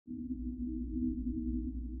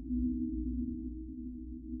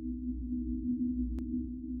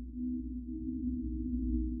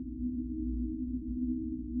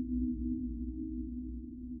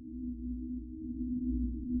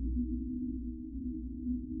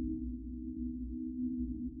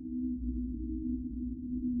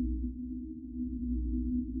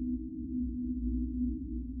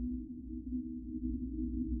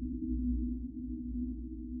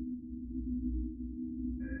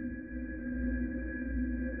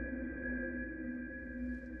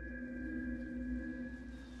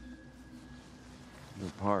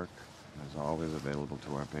Park is always available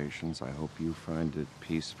to our patients. I hope you find it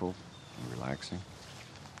peaceful and relaxing.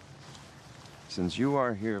 Since you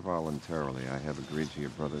are here voluntarily, I have agreed to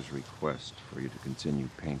your brother's request for you to continue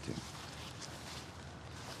painting.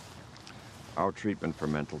 Our treatment for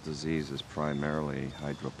mental disease is primarily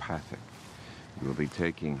hydropathic. You will be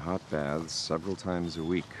taking hot baths several times a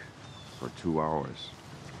week for 2 hours.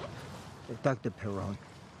 Dr. Perron,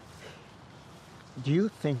 do you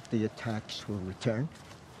think the attacks will return?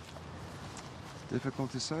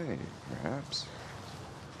 Difficult to say, perhaps.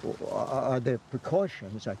 Are there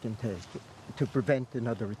precautions I can take to prevent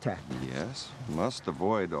another attack? Yes. Must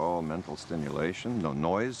avoid all mental stimulation, no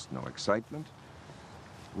noise, no excitement.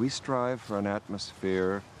 We strive for an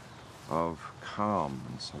atmosphere of calm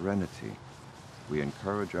and serenity. We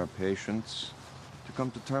encourage our patients to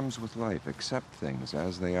come to terms with life, accept things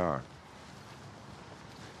as they are.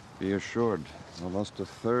 Be assured, almost a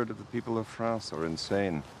third of the people of France are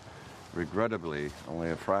insane. Regrettably, only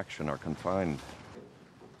a fraction are confined.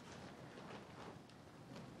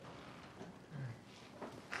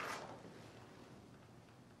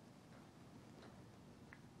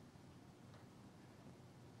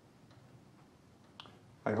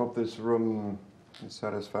 I hope this room is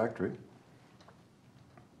satisfactory.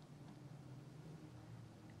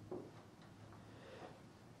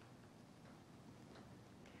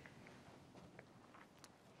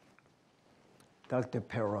 Dr.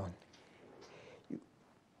 Perron,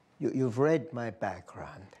 you've read my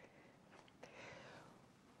background.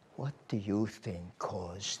 What do you think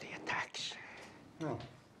caused the attacks? Oh,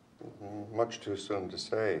 much too soon to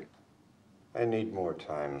say. I need more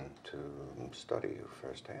time to study you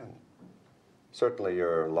firsthand. Certainly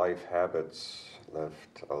your life habits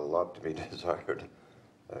left a lot to be desired.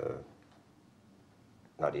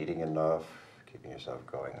 Not eating enough, keeping yourself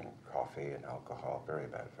going on coffee and alcohol, very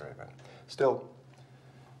bad, very bad. Still,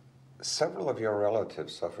 several of your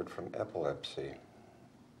relatives suffered from epilepsy.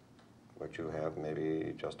 What you have may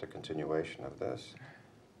be just a continuation of this.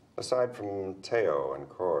 Aside from Theo and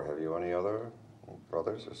Gogh, have you any other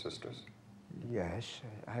brothers or sisters? Yes,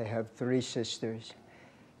 I have 3 sisters,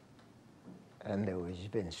 and there was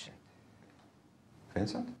Vincent.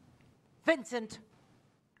 Vincent? Vincent!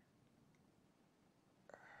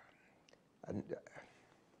 And,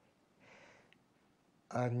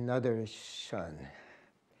 another son.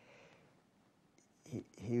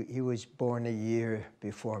 He was born a year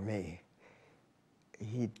before me.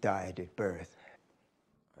 He died at birth.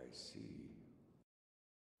 I see.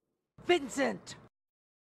 Vincent!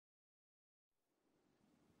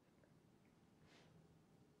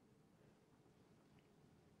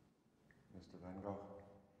 Mr. Van Gogh?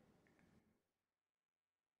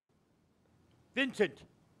 Vincent!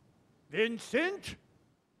 Vincent!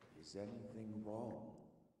 Is anything wrong,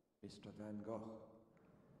 Mr. Van Gogh?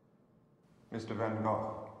 Mr. Van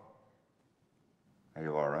Gogh, are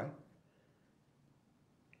you all right?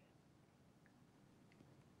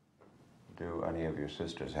 Do any of your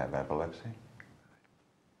sisters have epilepsy?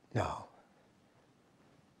 No.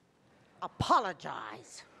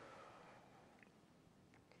 Apologize.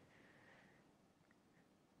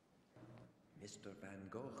 Mr. Van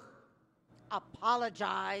Gogh,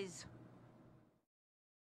 Apologize.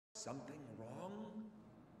 something wrong?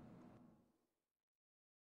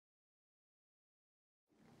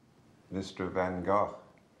 Mr. Van Gogh,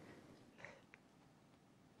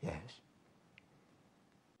 Yes.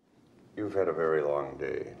 you've had a very long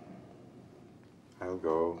day. I'll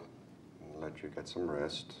go and let you get some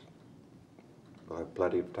rest. We'll have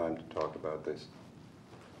plenty of time to talk about this.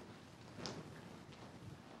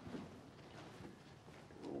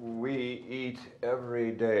 We eat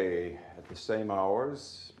every day at the same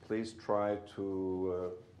hours. Please try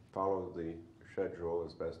to follow the schedule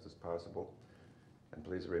as best as possible. And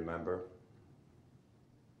please remember,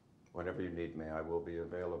 whenever you need me, I will be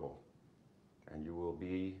available. And you will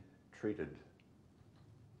be treated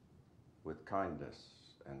with kindness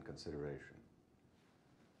and consideration.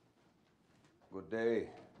 Good day,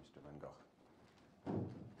 Mr. Van Gogh.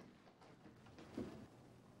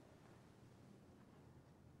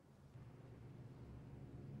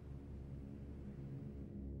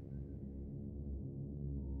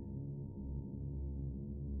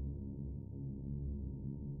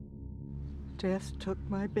 Death took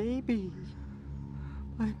my baby.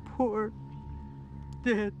 My poor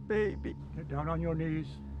dead baby. Get down on your knees.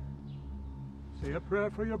 Say a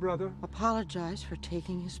prayer for your brother. Apologize for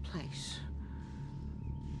taking his place.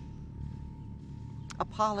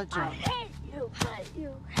 Apologize. I hate you, hate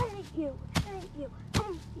you, hate you, hate you,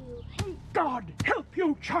 hate you, hate God help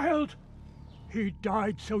you, child! He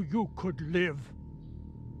died so you could live.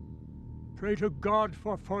 Pray to God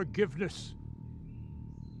for forgiveness.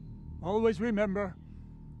 Always remember,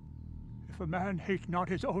 if a man hate not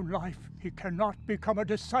his own life, he cannot become a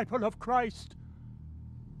disciple of Christ.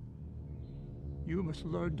 You must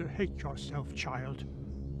learn to hate yourself, child.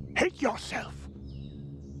 Hate yourself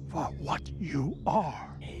for what you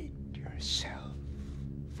are. Hate yourself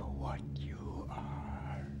for what you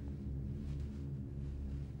are.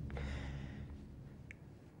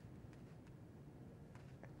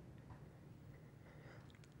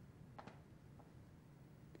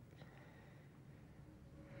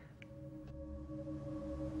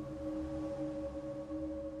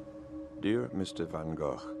 Dear Mr. Van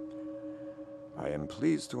Gogh, I am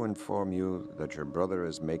pleased to inform you that your brother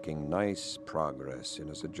is making nice progress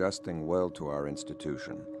and is adjusting well to our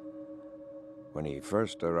institution. When he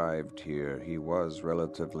first arrived here, he was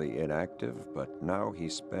relatively inactive, but now he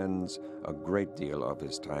spends a great deal of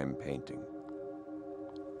his time painting.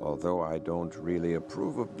 Although I don't really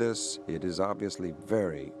approve of this, it is obviously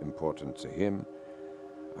very important to him.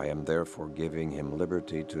 I am therefore giving him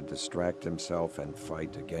liberty to distract himself and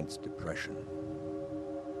fight against depression.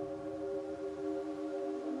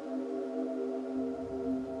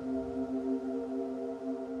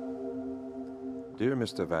 Dear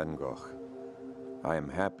Mr. Van Gogh, I am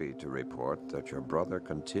happy to report that your brother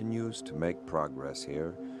continues to make progress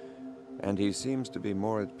here, and he seems to be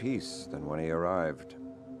more at peace than when he arrived.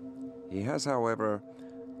 He has, however,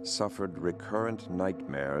 suffered recurrent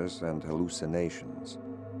nightmares and hallucinations.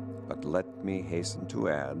 But let me hasten to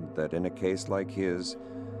add that in a case like his,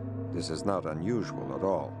 this is not unusual at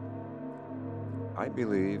all. I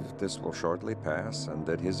believe this will shortly pass and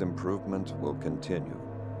that his improvement will continue.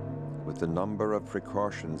 With the number of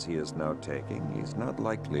precautions he is now taking, he's not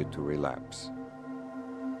likely to relapse.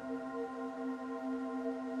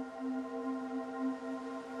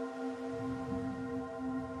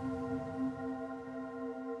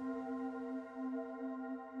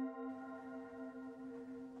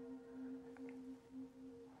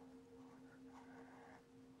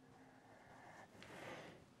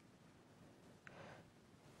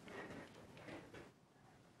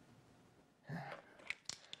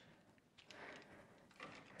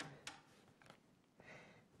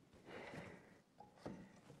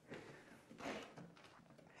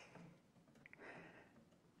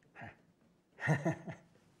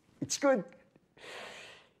 It's good.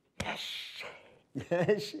 Yes,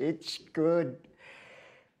 yes, it's good.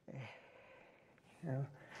 You know,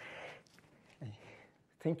 I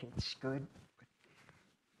think it's good,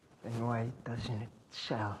 but then why doesn't it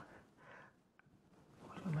sell?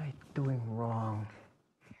 What am I doing wrong?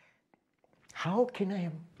 How can I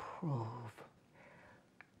improve?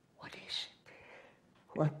 What is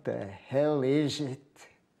it? What the hell is it?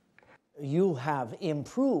 You have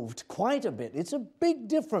improved quite a bit. It's a big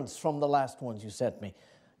difference from the last ones you sent me.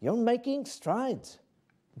 You're making strides.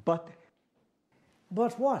 But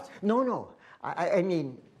what? no. I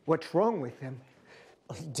mean, what's wrong with them?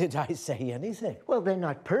 Did I say anything? Well, they're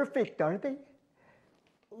not perfect, are they?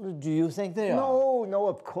 Do you think they are? No,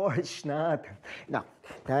 of course not. Now,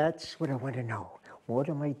 that's what I want to know. What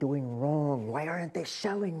am I doing wrong? Why aren't they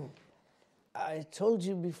selling? I told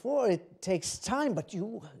you before, it takes time, but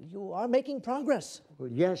you are making progress. Well,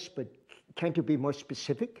 yes, but can't you be more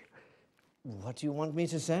specific? What do you want me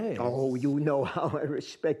to say? Oh, you know how I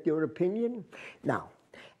respect your opinion. Now,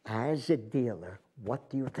 as a dealer, what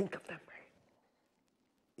do you think of them?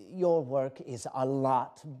 Your work is a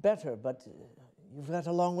lot better, but you've got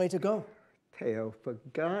a long way to go. Theo, for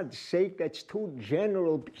God's sake, that's too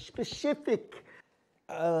general. Be specific.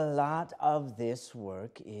 A lot of this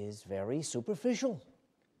work is very superficial.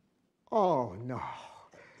 Oh, no.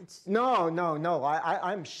 No.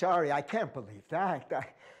 I'm sorry. I can't believe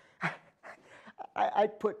that. I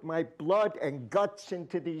put my blood and guts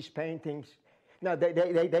into these paintings. Now,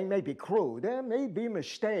 they may be crude. There may be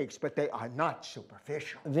mistakes, but they are not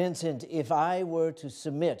superficial. Vincent, if I were to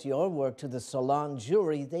submit your work to the Salon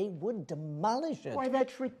jury, they would demolish it. Why,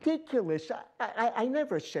 that's ridiculous. I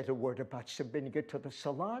never said a word about submitting it to the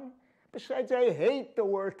Salon. Besides, I hate the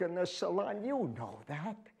work in the Salon. You know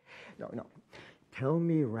that. No. Tell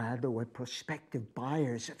me rather what prospective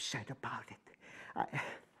buyers have said about it.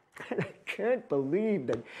 I can't believe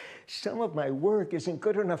that some of my work isn't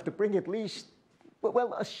good enough to bring at least,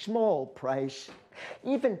 well, a small price,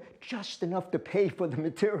 even just enough to pay for the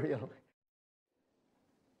material.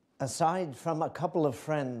 Aside from a couple of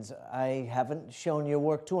friends, I haven't shown your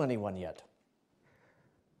work to anyone yet.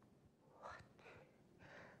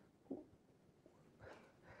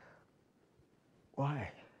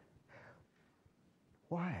 Why?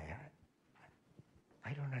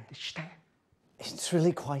 I don't understand. It's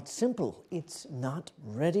really quite simple. It's not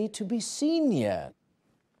ready to be seen yet.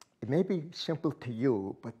 It may be simple to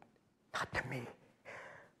you, but not to me.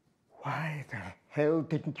 Why the hell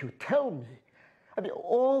didn't you tell me? I mean,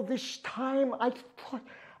 all this time I thought...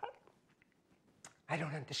 I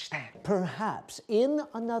don't understand. Perhaps in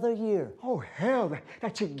another year. Oh, hell,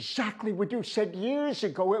 that's exactly what you said years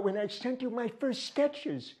ago when I sent you my first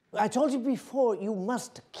sketches. I told you before, you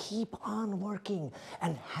must keep on working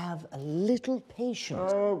and have a little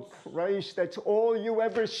patience. Oh, Christ, that's all you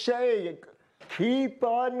ever say. Keep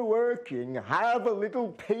on working, have a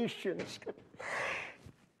little patience.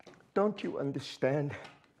 Don't you understand?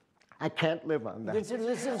 I can't live on that.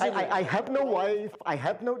 Listen, I have no wife, I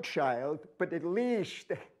have no child, but at least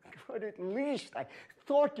I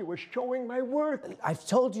thought you were showing my work. I've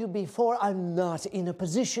told you before, I'm not in a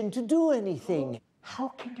position to do anything. How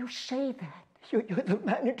can you say that? You're the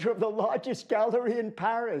manager of the largest gallery in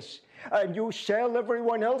Paris, and you sell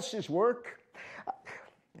everyone else's work.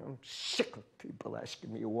 I'm sick of people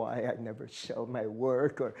asking me why I never sell my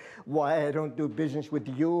work or why I don't do business with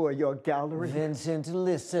you or your gallery. Vincent,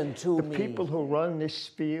 listen to me. The people who run this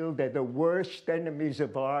field, they're the worst enemies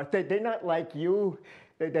of art. They're not like you.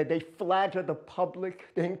 They flatter the public.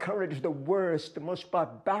 They encourage the worst, the most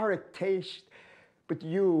barbaric taste. But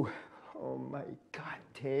you, oh my God,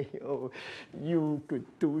 Theo, you could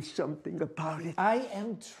do something about it. I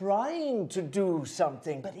am trying to do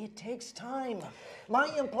something, but it takes time. My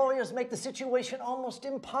employers make the situation almost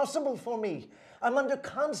impossible for me. I'm under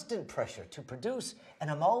constant pressure to produce, and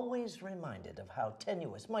I'm always reminded of how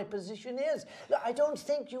tenuous my position is. I don't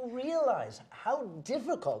think you realize how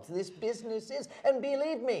difficult this business is. And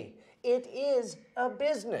believe me, it is a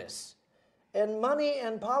business. And money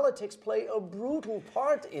and politics play a brutal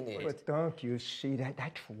part in it. But don't you see that?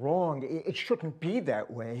 That's wrong. It shouldn't be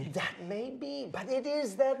that way. That may be, but it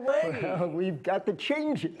is that way. Well, we've got to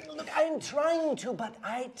change it. Look, I'm trying to, but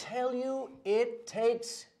I tell you, it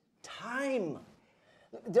takes time.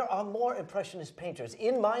 There are more Impressionist painters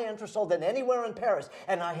in my entresol than anywhere in Paris,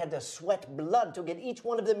 and I had to sweat blood to get each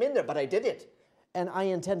one of them in there, but I did it. And I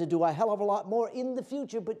intend to do a hell of a lot more in the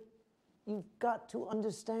future, but you've got to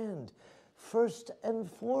understand, first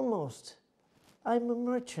and foremost, I'm a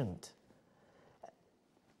merchant.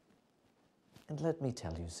 And let me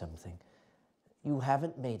tell you something. You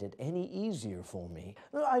haven't made it any easier for me.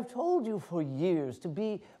 I've told you for years to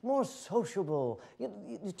be more sociable,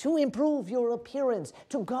 to improve your appearance,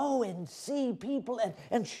 to go and see people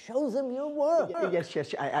and show them your work. Yes,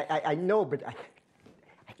 I know, but I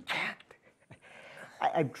can't.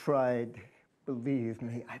 I've tried. Believe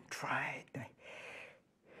me, I've tried.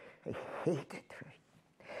 I hate it.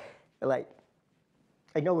 Like,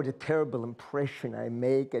 I know what a terrible impression I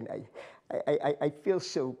make, and I feel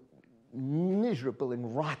so miserable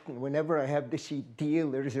and rotten whenever I have to see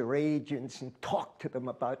dealers or agents and talk to them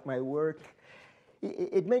about my work.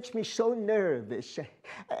 It makes me so nervous,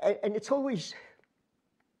 and it's always,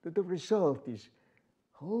 the result is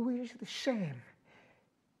always the same.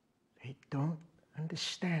 They don't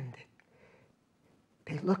understand it.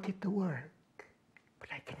 They look at the work,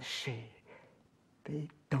 but I can see they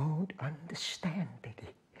don't understand it.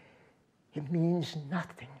 It means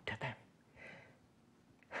nothing to them.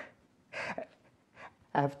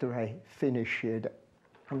 After I finish it,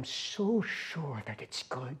 I'm so sure that it's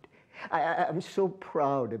good. I'm so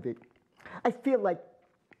proud of it. I feel like,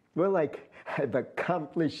 well, like I've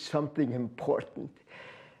accomplished something important.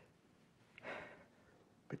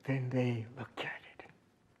 But then they look at it.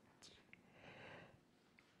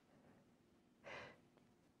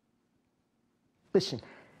 Listen,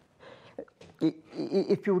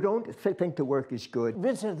 if you don't think the work is good...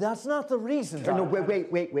 Vincent, that's not the reason. No, wait.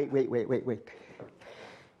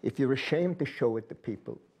 If you're ashamed to show it to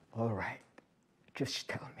people, all right, just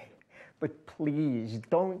tell me. But please,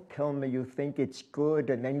 don't tell me you think it's good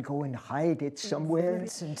and then go and hide it somewhere.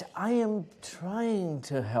 Vincent, I am trying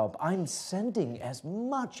to help. I'm sending as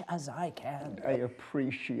much as I can. I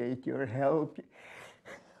appreciate your help.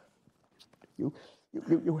 You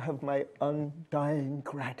have my undying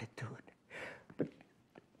gratitude. But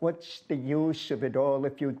what's the use of it all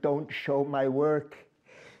if you don't show my work?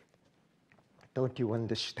 Don't you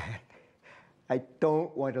understand? I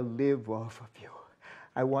don't want to live off of you.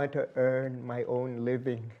 I want to earn my own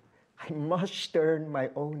living. I must earn my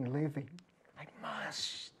own living. I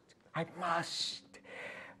must.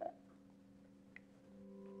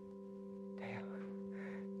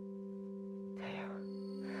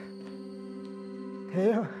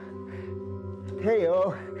 Theo,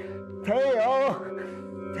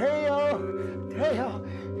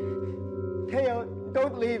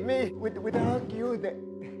 don't leave me. Without you,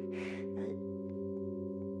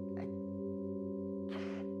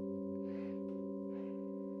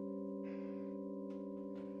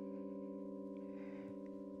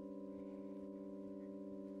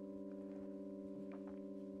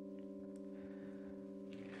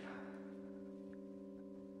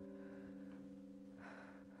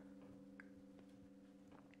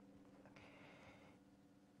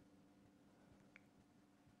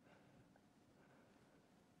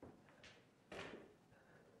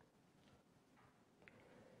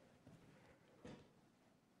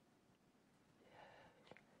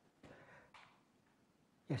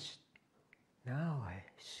 Yes, now I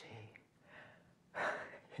see.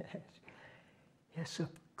 Yes, yes, of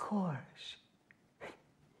course.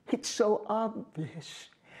 It's so obvious.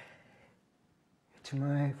 It's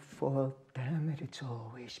my fault, damn it, it's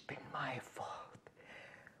always been my fault.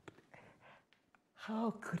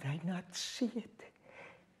 How could I not see it?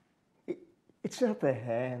 It's not the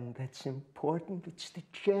hand that's important, it's the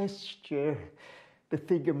gesture. The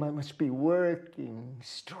figure must be working,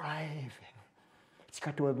 striving. It's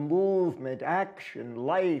got to have movement, action,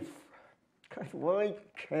 life. God, why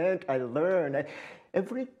can't I learn?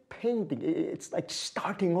 Every painting, it's like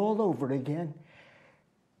starting all over again.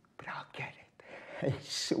 But I'll get it, I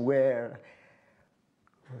swear.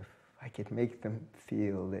 If I could make them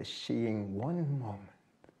feel they're seeing one moment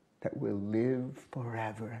that will live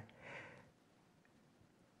forever.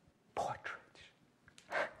 Portraits.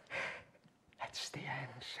 That's the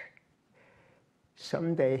answer.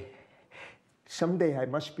 Someday I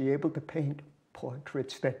must be able to paint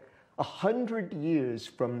portraits that 100 years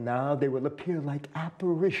from now they will appear like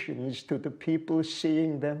apparitions to the people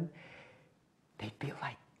seeing them. They'd be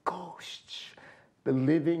like ghosts, the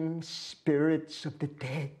living spirits of the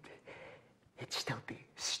dead. It'd still be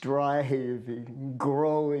striving,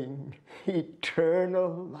 growing,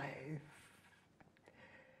 eternal life.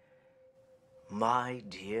 My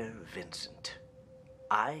dear Vincent,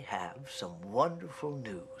 I have some wonderful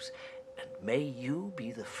news, and may you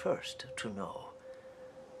be the first to know.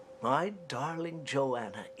 My darling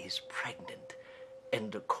Joanna is pregnant,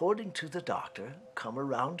 and according to the doctor, come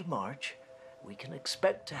around March, we can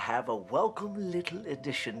expect to have a welcome little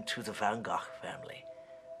addition to the Van Gogh family.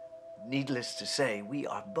 Needless to say, we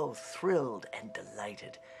are both thrilled and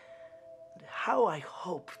delighted. How I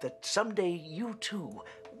hope that someday you too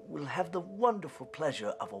will have the wonderful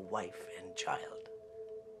pleasure of a wife and child.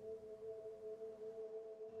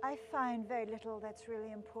 I find very little that's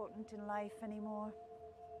really important in life anymore.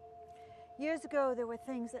 Years ago, there were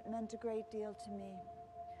things that meant a great deal to me.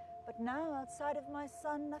 But now, outside of my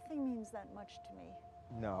son, nothing means that much to me.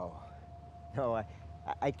 No,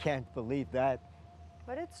 I can't believe that.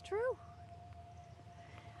 But it's true.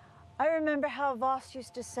 I remember how Voss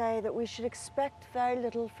used to say that we should expect very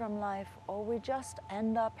little from life, or we just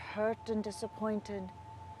end up hurt and disappointed.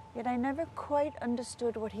 Yet I never quite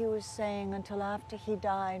understood what he was saying until after he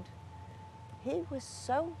died. He was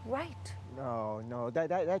so right. No,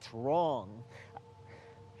 that's wrong.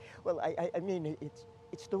 Well, I mean,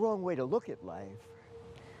 it's the wrong way to look at life.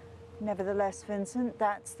 Nevertheless, Vincent,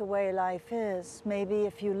 that's the way life is. Maybe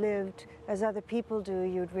if you lived as other people do,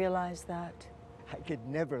 you'd realize that. I could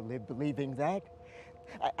never live believing that.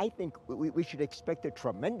 I think we should expect a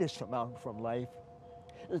tremendous amount from life.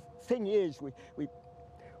 The thing is, we've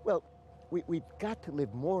got to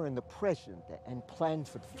live more in the present and plan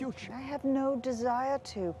for the future. I have no desire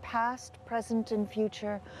to. Past, present, and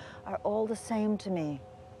future are all the same to me.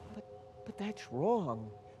 But that's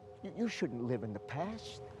wrong. You shouldn't live in the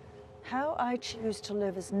past. How I choose to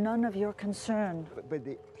live is none of your concern. But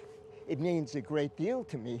it means a great deal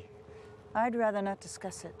to me. I'd rather not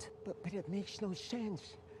discuss it. But it makes no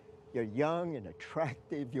sense. You're young and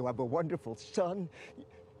attractive. You have a wonderful son.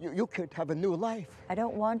 You could have a new life. I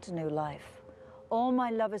don't want a new life. All my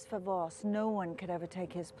love is for Voss. No one could ever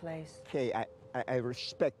take his place. Okay, I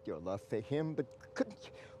respect your love for him, but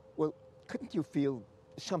couldn't you feel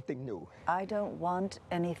something new? I don't want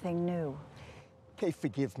anything new. Okay,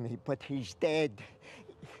 forgive me, but he's dead.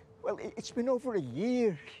 Well, it's been over a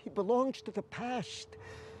year. He belongs to the past.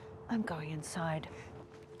 I'm going inside.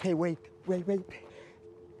 Okay, wait.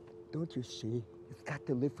 Don't you see? You've got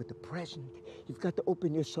to live for the present. You've got to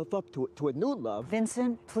open yourself up to a new love.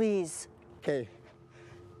 Vincent, please. Okay,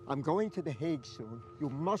 I'm going to The Hague soon. You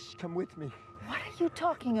must come with me. What are you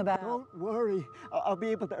talking about? Don't worry. I'll be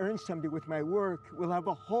able to earn something with my work. We'll have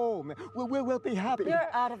a home. We'll be happy.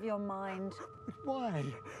 You're out of your mind. Why?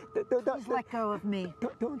 Please let go of me.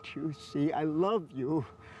 Don't you see? I love you.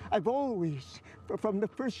 I've always, from the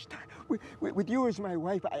first time, with you as my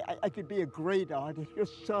wife, I could be a great artist. Your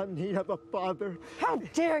son, he'd have a father. How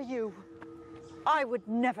dare you? I would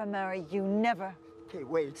never marry you, never. Okay,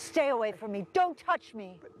 wait. Stay away from me. Don't touch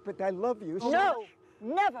me. But I love you so No, much.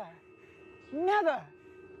 never. Never.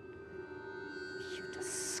 You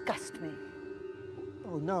disgust me.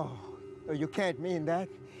 Oh, no. No, you can't mean that.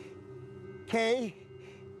 Kay?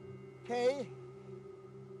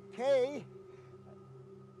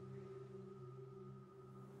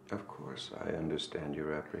 Of course, I understand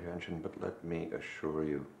your apprehension, but let me assure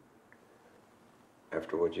you,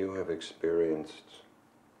 after what you have experienced,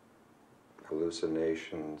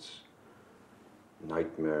 hallucinations,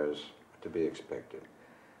 nightmares are to be expected.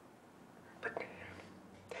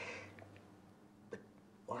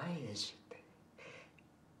 Why is it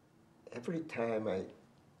that every time I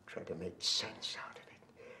try to make sense out of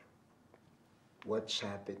it, what's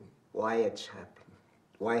happened, why it's happened,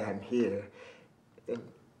 why I'm here, then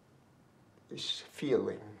this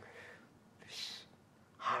feeling, this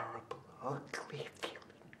horrible, ugly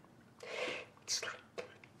feeling, it's like...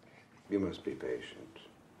 You must be patient.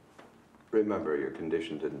 Remember, your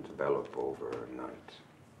condition didn't develop overnight.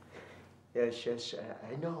 Yes,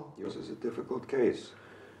 I know. Yours is a difficult case.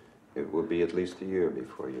 It will be at least a year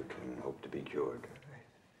before you can hope to be cured.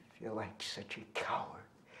 I feel like such a coward.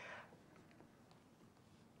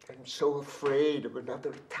 I'm so afraid of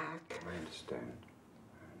another attack. I understand.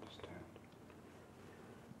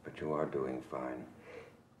 But you are doing fine.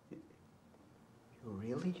 You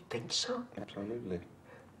really think so? Absolutely.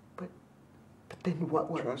 But then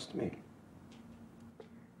what? Trust me.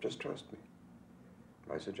 Just trust me.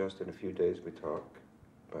 I suggest in a few days we talk.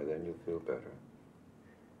 By then you'll feel better.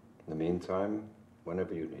 In the meantime,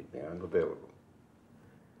 whenever you need me, I'm available.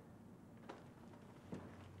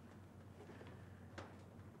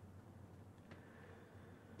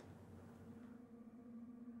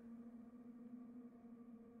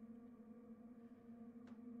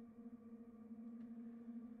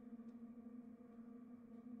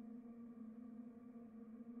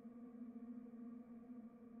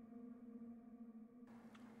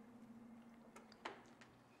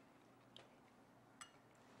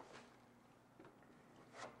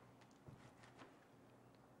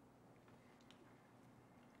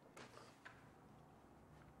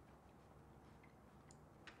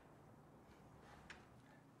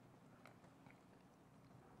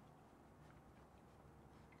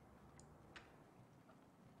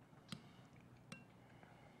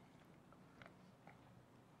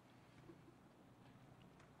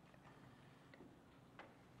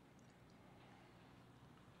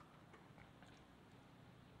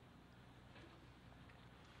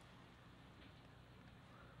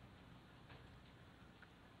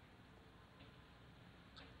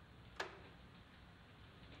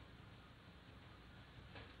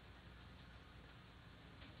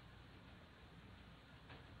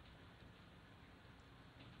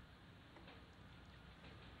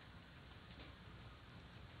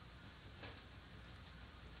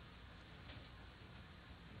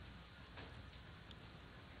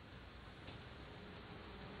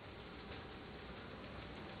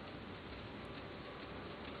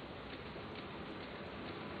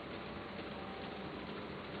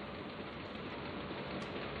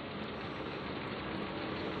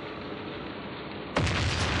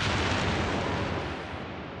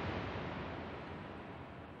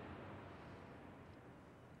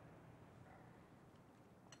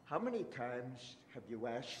 How many times have you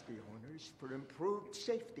asked the owners for improved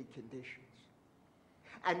safety conditions?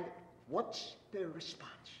 And what's their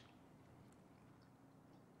response?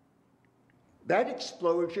 That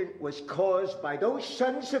explosion was caused by those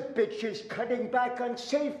sons of bitches cutting back on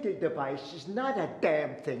safety devices, not a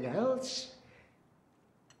damn thing else.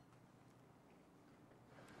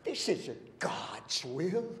 This isn't God's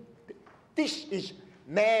will. This is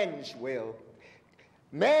man's will.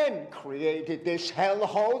 Man created this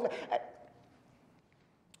hellhole.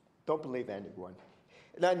 Don't believe anyone.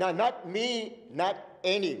 No, not me, not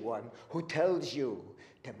anyone who tells you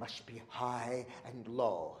there must be high and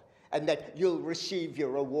low, and that you'll receive your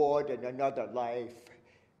reward in another life.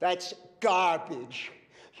 That's garbage.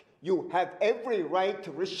 You have every right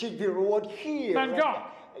to receive your reward here. Van Gogh!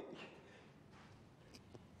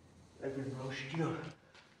 I've roast you.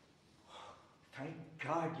 Thank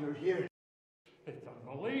God you're here. It's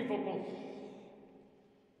unbelievable.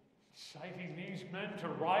 Inciting these men to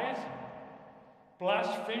riot?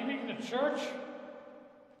 Blaspheming the church?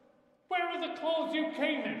 Where are the clothes you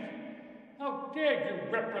came in? How dare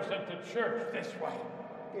you represent the church this way?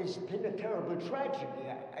 There's been a terrible tragedy.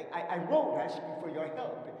 I wrote asking for your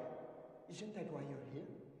help. Isn't that why you're here?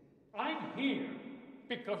 I'm here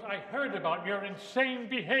because I heard about your insane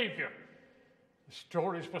behavior. The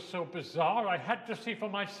stories were so bizarre, I had to see for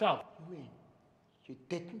myself. You mean you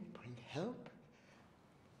didn't bring help?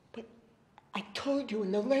 But I told you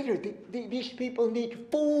in the letter that these people need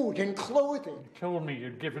food and clothing. You told me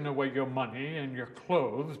you'd given away your money and your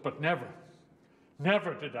clothes, but never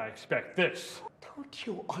did I expect this. Don't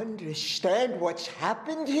you understand what's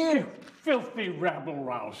happened here? You filthy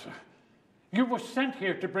rabble-rouser. You were sent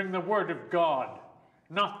here to bring the word of God,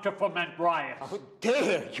 not to foment riots. How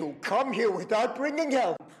dare you come here without bringing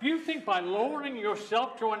help? You think by lowering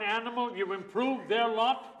yourself to an animal you improve their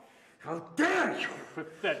lot? How dare you?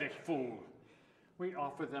 Pathetic fool. We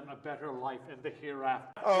offer them a better life in the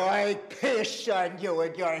hereafter. Oh, I piss on you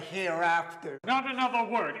and your hereafter. Not another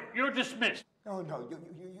word. You're dismissed. No,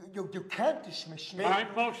 you can't dismiss me. I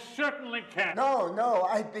most certainly can. No,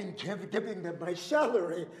 I've been giving them my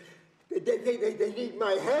salary. They need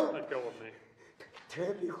my help. Let go of me.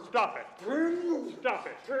 Damn you. Stop it. Damn you. Stop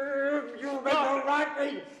it. Damn you. Make a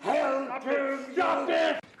rotten hell. Stop Damn it. Stop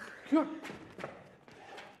it.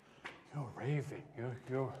 You're raving.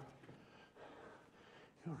 You're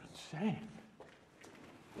insane.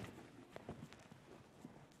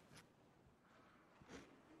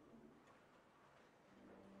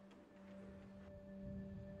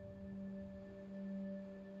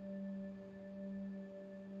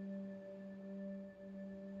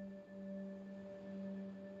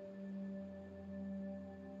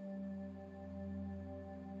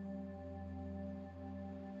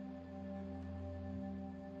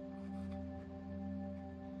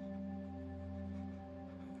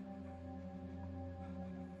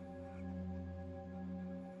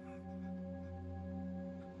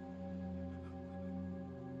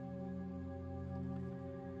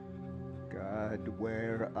 God,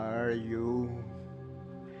 where are you?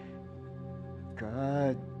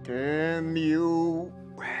 God damn you.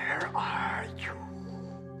 Where are you?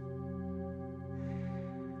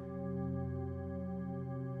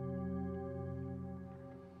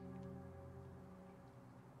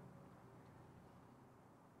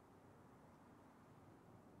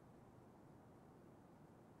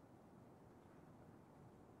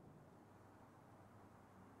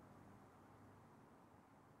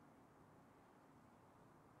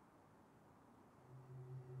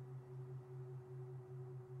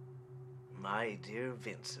 My dear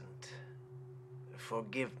Vincent,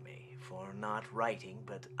 forgive me for not writing,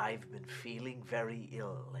 but I've been feeling very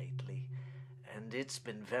ill lately, and it's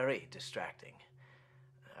been very distracting.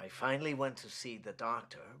 I finally went to see the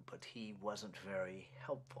doctor, but he wasn't very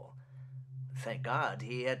helpful. Thank God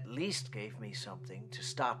he at least gave me something to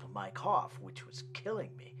stop my cough, which was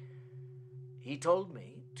killing me. He told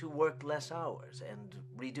me to work less hours and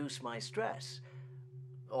reduce my stress.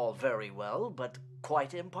 All very well, but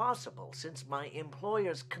quite impossible, since my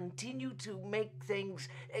employers continue to make things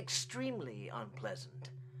extremely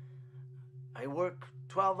unpleasant. I work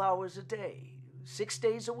 12 hours a day, 6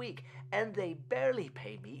 days a week, and they barely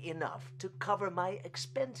pay me enough to cover my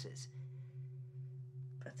expenses.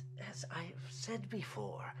 But as I've said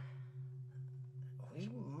before,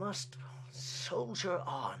 we must soldier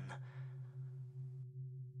on.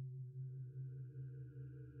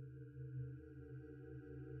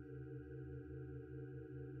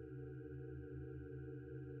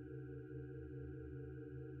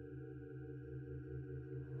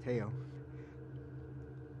 Theo,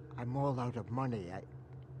 I'm all out of money.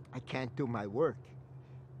 I can't do my work.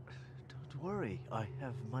 Don't worry, I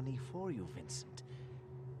have money for you, Vincent.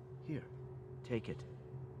 Here, take it.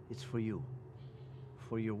 It's for you.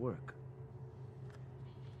 For your work.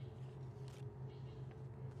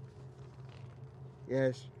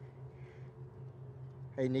 Yes.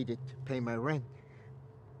 I need it to pay my rent.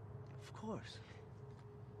 Of course.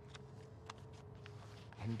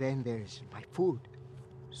 And then there's my food.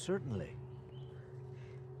 Certainly.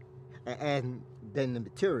 And then the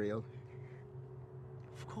material.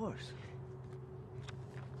 Of course.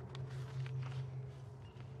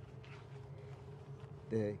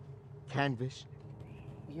 The canvas.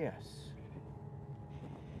 Yes.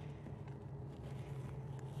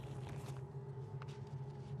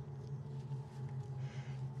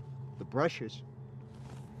 The brushes.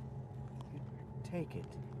 Take it.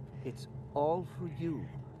 It's all for you.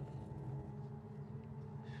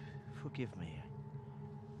 Forgive me.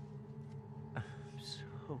 I'm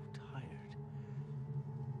so tired.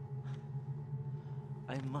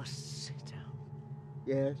 I must sit down.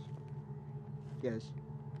 Yes. Yes.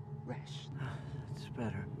 Rest. That's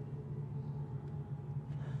better.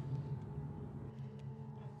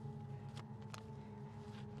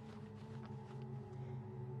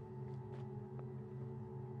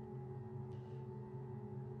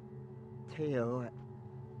 Theo,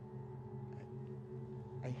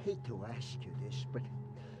 I hate to ask you this, but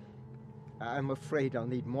I'm afraid I'll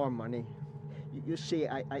need more money. You see,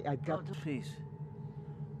 I got... Oh, please.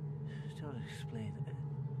 Don't explain.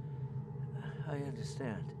 I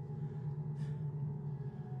understand.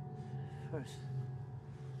 First,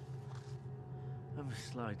 I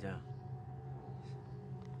must lie down.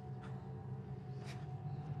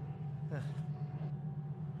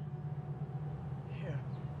 Here.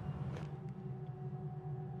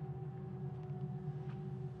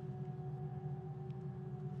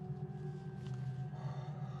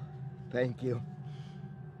 Thank you.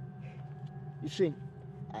 You see,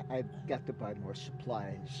 I've got to buy more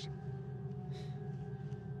supplies.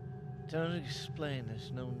 Don't explain,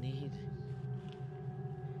 there's no need.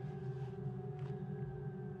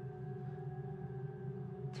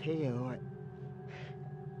 Theo,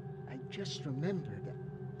 I just remembered.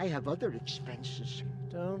 I have other expenses.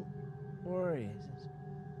 Don't worry.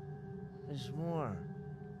 There's more.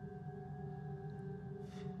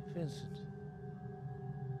 Vincent.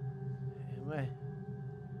 In my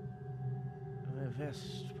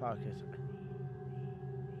vest pocket.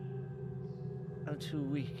 I'm too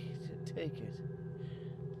weak to take it.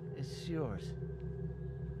 It's yours.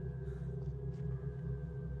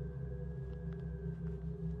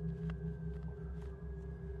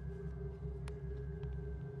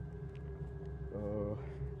 Oh.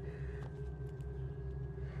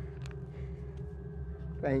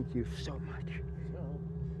 Thank you so much.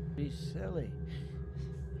 Don't be silly.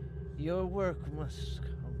 Your work must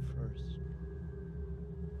come first.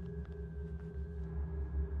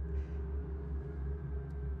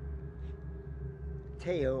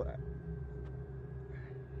 Theo,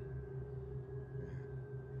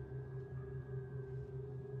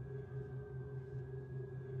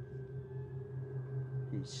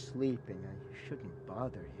 he's sleeping. I shouldn't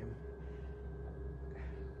bother him.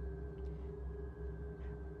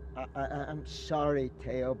 I'm sorry,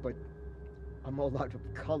 Theo, but I'm all out of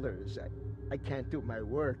colors. I can't do my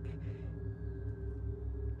work.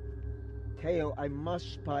 Theo, I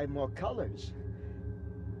must buy more colors.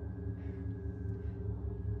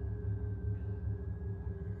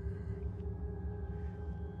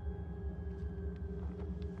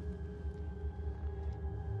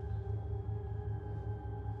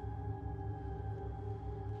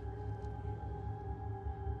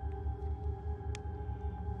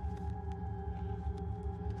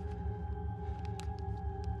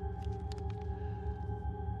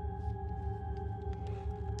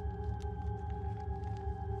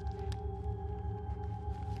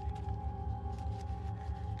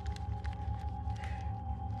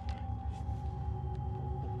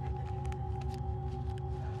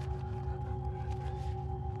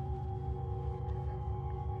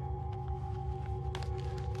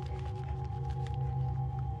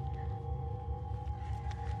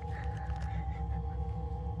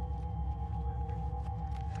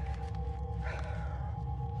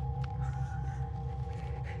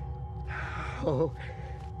 Oh,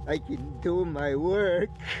 I can do my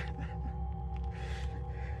work.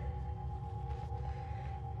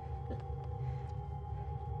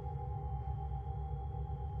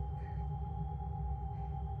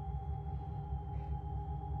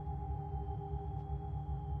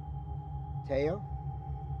 Theo?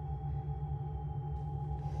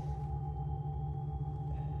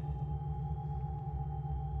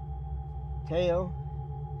 Theo?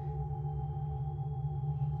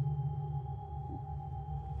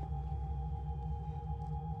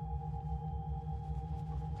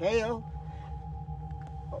 Theo?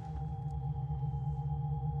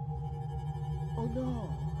 Oh no.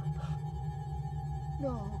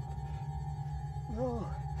 No. No.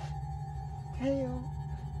 Theo.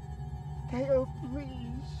 Theo,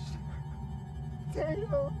 please.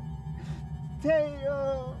 Theo.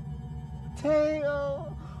 Theo.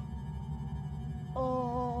 Theo.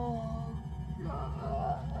 Oh,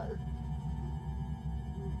 God.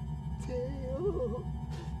 Theo.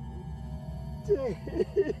 Theo.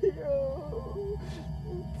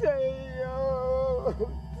 Theo.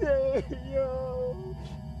 Theo. Theo.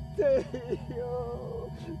 Theo. Theo.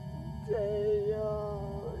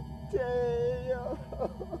 Theo.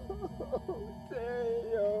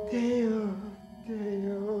 Theo.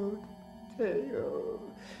 Theo. Theo.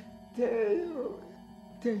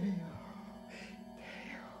 Theo. Theo.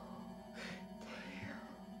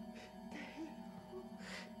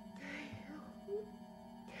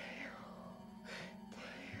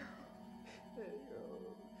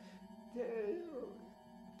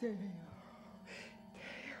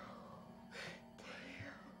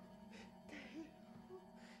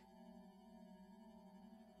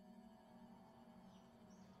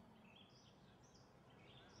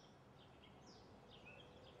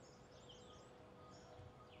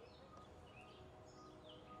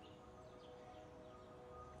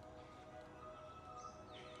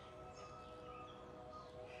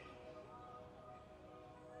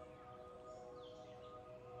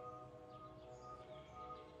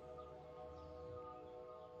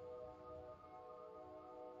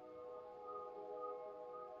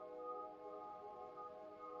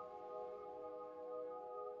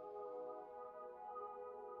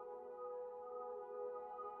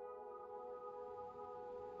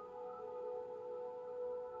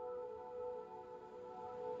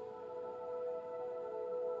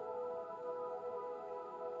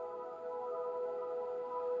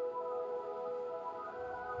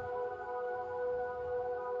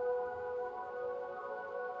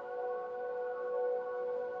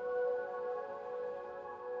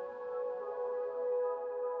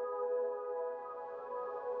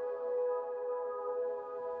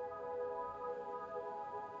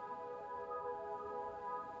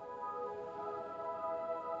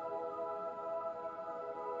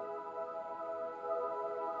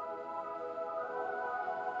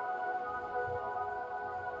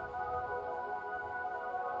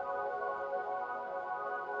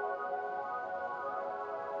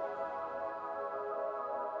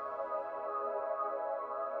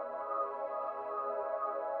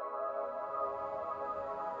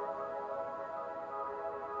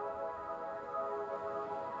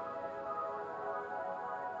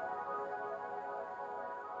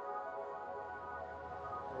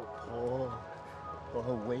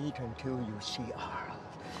 Oh, wait until you see Arles.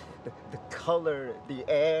 The color, the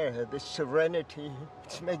air, the serenity.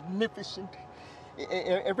 It's magnificent.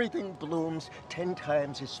 Everything blooms 10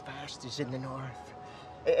 times as fast as in the north.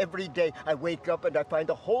 Every day I wake up and I find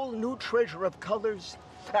a whole new treasure of colors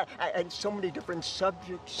and so many different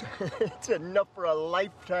subjects. It's enough for a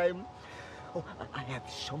lifetime. Oh, I have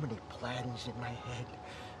so many plans in my head.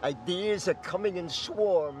 Ideas are coming in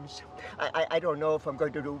swarms. I don't know if I'm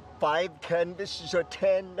going to do 5 canvases or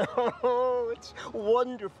 10. Oh, it's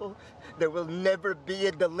wonderful. There will never be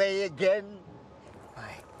a delay again.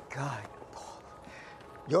 My God, Paul,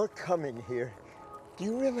 you're coming here. Do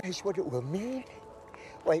you realize what it will mean?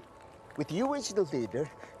 Why, with you as the leader,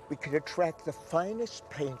 we could attract the finest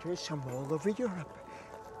painters from all over Europe.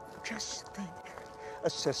 Just think. A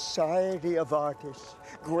society of artists,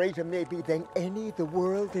 greater maybe than any the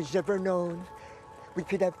world has ever known. We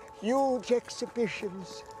could have huge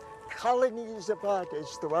exhibitions, colonies of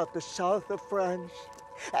artists throughout the south of France.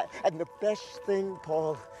 And the best thing,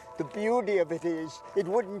 Paul, the beauty of it is, it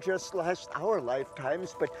wouldn't just last our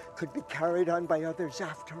lifetimes, but could be carried on by others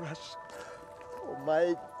after us. Oh,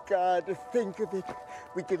 my God, think of it.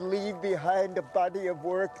 We could leave behind a body of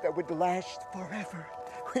work that would last forever.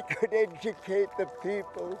 We could educate the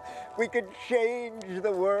people. We could change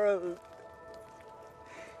the world.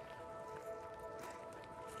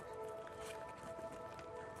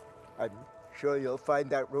 I'm sure you'll find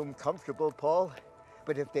that room comfortable, Paul.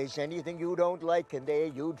 But if there's anything you don't like in there,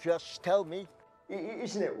 you just tell me.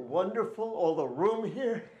 Isn't it wonderful, all the room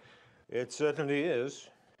here? It certainly is.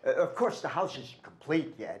 Of course, the house isn't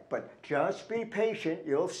complete yet, but just be patient,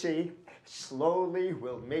 you'll see. Slowly,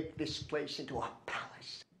 we'll make this place into a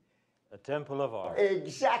palace. A temple of art.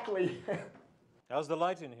 Exactly. How's the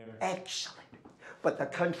light in here? Excellent. But the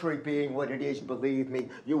country being what it is, believe me,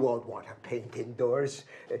 you won't want to paint indoors.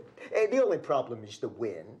 The only problem is the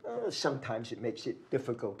wind. Sometimes it makes it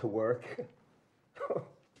difficult to work. Oh,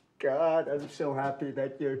 God, I'm so happy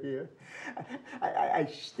that you're here. I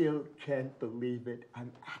still can't believe it.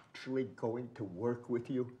 I'm actually going to work with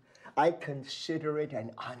you. I consider it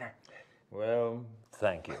an honor. Well,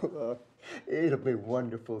 thank you. It'll be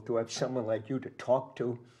wonderful to have someone like you to talk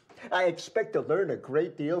to. I expect to learn a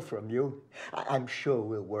great deal from you. I'm sure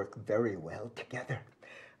we'll work very well together.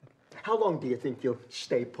 How long do you think you'll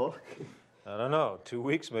stay, Paul? I don't know, 2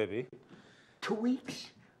 weeks maybe. 2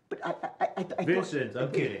 weeks? But I Vincent,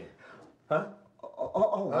 I'm kidding. Huh?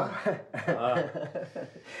 I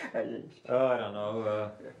don't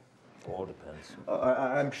know. All depends.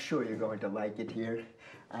 I'm sure you're going to like it here.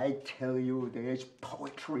 I tell you, there's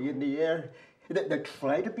poetry in the air.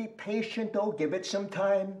 Try to be patient, though. Give it some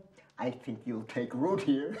time. I think you'll take root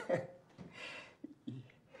here.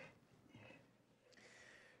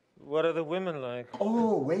 What are the women like?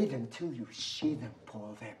 Oh, wait until you see them,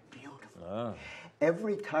 Paul. They're beautiful. Ah.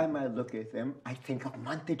 Every time I look at them, I think of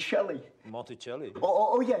Monticelli. Monticelli?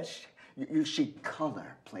 Oh, yes. You see,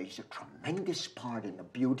 color plays a tremendous part in the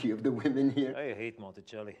beauty of the women here. I hate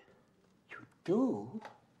Monticelli. You do?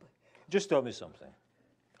 Just tell me something.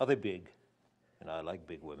 Are they big? And I like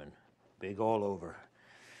big women. Big all over.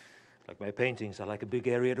 Like my paintings, I like a big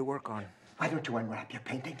area to work on. Why don't you unwrap your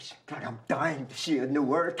paintings? God, I'm dying to see your new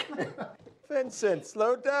work. Vincent,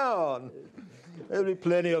 slow down. There'll be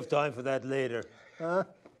plenty of time for that later. Huh?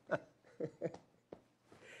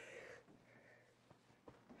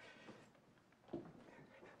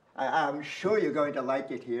 I'm sure you're going to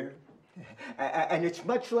like it here. And it's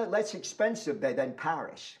much less expensive than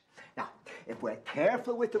Paris. Now, if we're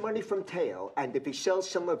careful with the money from Theo, and if he sells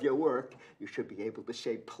some of your work, you should be able to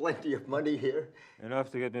save plenty of money here. Enough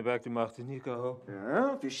to get me back to Martinique, I hope.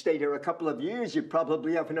 If you stayed here a couple of years, you'd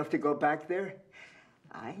probably have enough to go back there.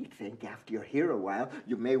 I think after you're here a while,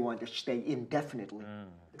 you may want to stay indefinitely.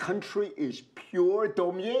 The country is pure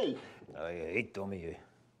Daumier. I hate Daumier.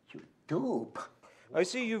 You do? I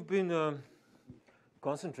see you've been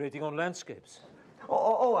concentrating on landscapes.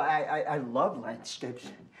 I love landscapes,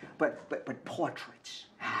 but portraits,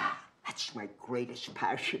 that's my greatest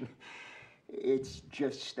passion. It's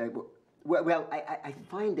just, I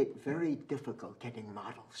find it very difficult getting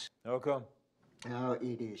models. How come? Oh,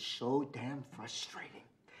 it is so damn frustrating.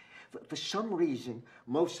 For some reason,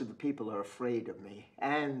 most of the people are afraid of me,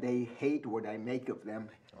 and they hate what I make of them.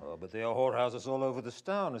 Oh, but there are whorehouses all over this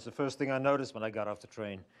town. It's the first thing I noticed when I got off the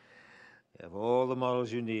train. You have all the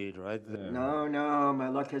models you need right there. No, my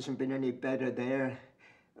luck hasn't been any better there.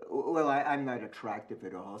 Well, I'm not attractive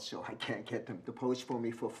at all, so I can't get them to pose for me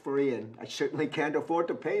for free, and I certainly can't afford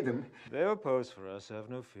to pay them. They'll pose for us, have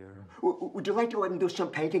no fear. Would you like to do some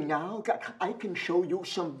painting now? I can show you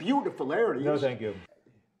some beautiful areas. No, thank you.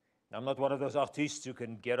 I'm not one of those artistes who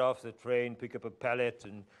can get off the train, pick up a palette,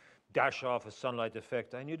 and dash off a sunlight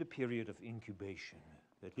effect. I need a period of incubation.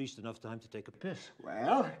 At least enough time to take a piss.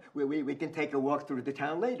 Well, we can take a walk through the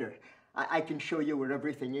town later. I can show you where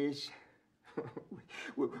everything is.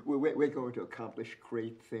 We're going to accomplish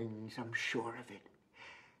great things, I'm sure of it.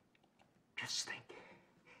 Just think.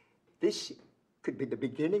 This could be the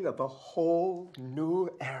beginning of a whole new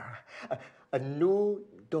era. A new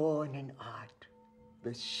dawn in art.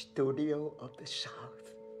 The studio of the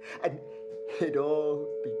South. And it all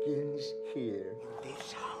begins here in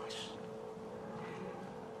this house.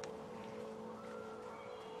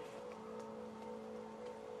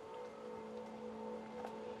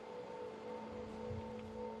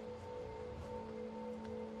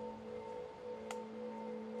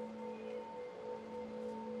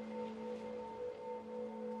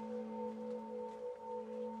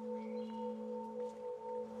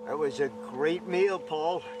 That was a great meal,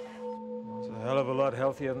 Paul. It's a hell of a lot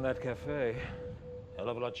healthier than that cafe. Hell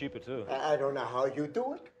of a lot cheaper, too. I don't know how you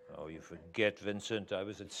do it. Oh, you forget, Vincent. I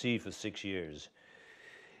was at sea for 6 years.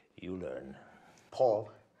 You learn.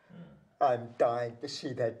 Paul, I'm dying to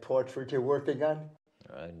see that portrait you're working on.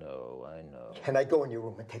 I know. Can I go in your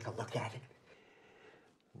room and take a look at it?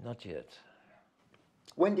 Not yet.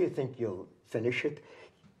 When do you think you'll finish it?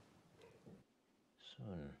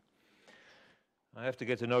 Soon. I have to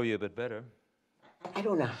get to know you a bit better. I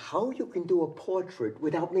don't know how you can do a portrait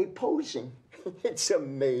without me posing. It's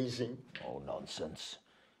amazing. Oh, nonsense.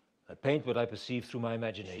 I paint what I perceive through my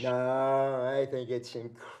imagination. No, I think it's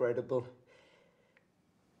incredible.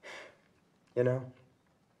 You know,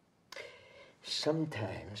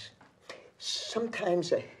 sometimes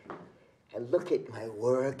I look at my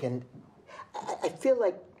work and I feel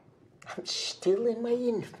like I'm still in my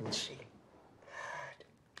infancy.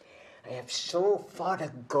 I have so far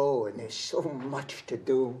to go and there's so much to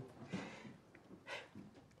do.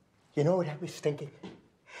 You know what I was thinking?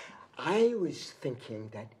 I was thinking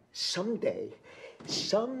that someday,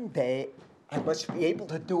 I must be able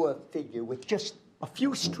to do a figure with just a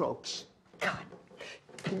few strokes. God,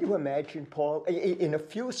 can you imagine, Paul? In a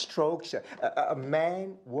few strokes, a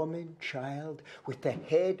man, woman, child, with the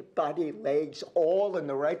head, body, legs, all in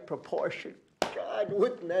the right proportion. God,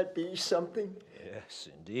 wouldn't that be something? Yes,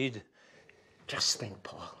 indeed. Just think,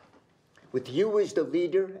 Paul. With you as the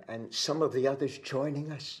leader and some of the others joining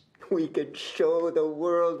us, we could show the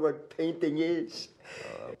world what painting is.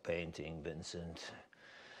 Painting, Vincent,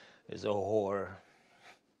 is a whore.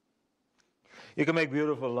 You can make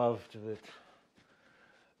beautiful love to it.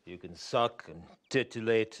 You can suck and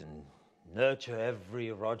titillate and nurture every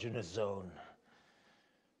erogenous zone.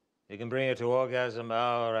 You can bring it to orgasm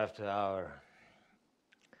hour after hour.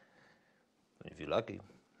 And if you're lucky,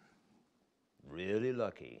 really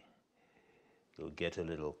lucky, you'll get a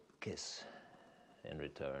little kiss in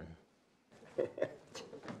return.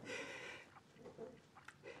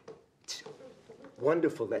 It's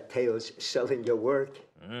wonderful that Teo's selling your work.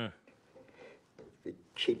 If it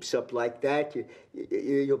keeps up like that,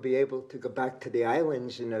 you'll be able to go back to the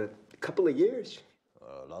islands in a couple of years.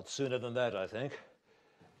 A lot sooner than that, I think.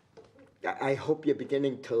 I hope you're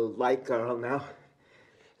beginning to like Carl now.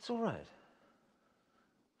 It's all right.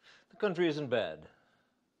 The country isn't bad.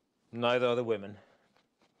 Neither are the women.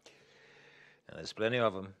 And there's plenty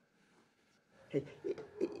of them.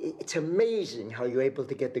 It's amazing how you're able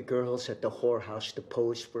to get the girls at the whorehouse to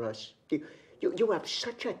pose for us. You have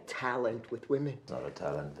such a talent with women. It's not a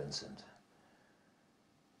talent, Vincent.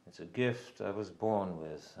 It's a gift I was born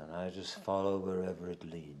with, and I just follow wherever it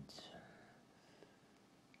leads.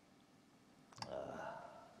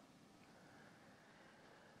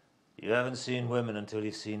 You haven't seen women until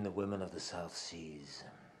you've seen the women of the South Seas.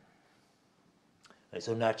 They're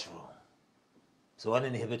so natural, so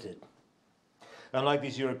uninhibited. Unlike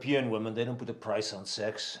these European women, they don't put a price on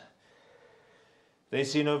sex. They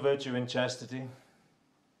see no virtue in chastity.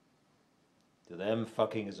 To them,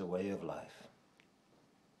 fucking is a way of life.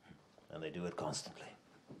 And they do it constantly.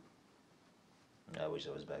 I wish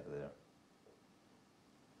I was back there.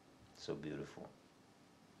 So beautiful.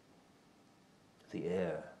 The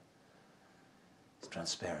air is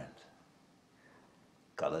transparent.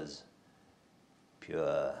 Colors,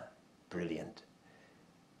 pure, brilliant.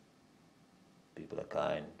 People are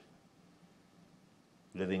kind.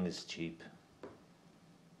 Living is cheap.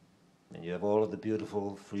 And you have all of the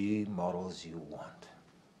beautiful, free models you want.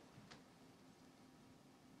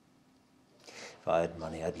 If I had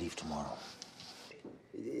money, I'd leave tomorrow.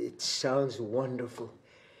 It sounds wonderful.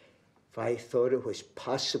 If I thought it was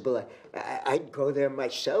possible, I'd go there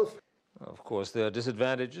myself. Of course, there are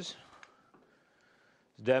disadvantages.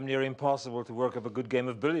 It's damn near impossible to work up a good game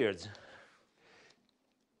of billiards.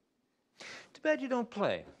 Too bad you don't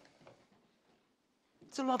play.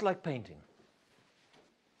 It's a lot like painting.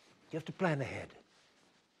 You have to plan ahead.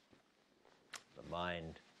 The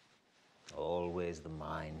mind. Always the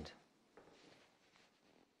mind.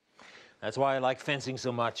 That's why I like fencing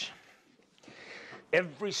so much.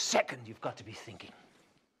 Every second you've got to be thinking.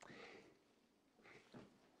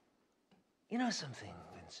 You know something,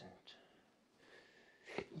 Vincent?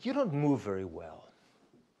 You don't move very well.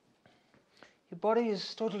 Your body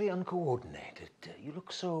is totally uncoordinated. You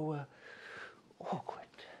look so awkward,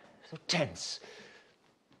 so tense.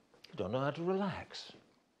 You don't know how to relax.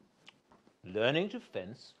 Learning to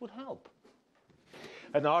fence would help.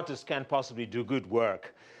 An artist can't possibly do good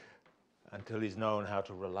work until he's known how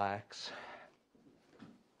to relax.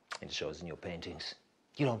 It shows in your paintings.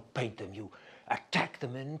 You don't paint them, you attack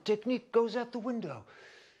them, and technique goes out the window.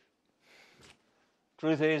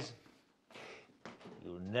 Truth is,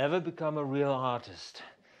 you'll never become a real artist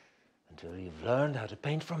until you've learned how to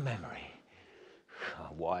paint from memory.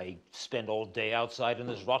 Why spend all day outside in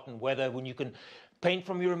this rotten weather when you can paint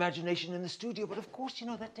from your imagination in the studio? But of course, you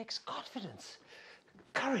know, that takes confidence,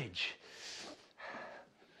 courage.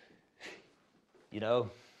 You know,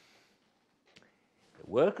 the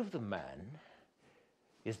work of the man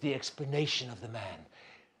is the explanation of the man.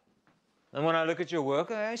 And when I look at your work,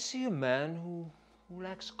 I see a man who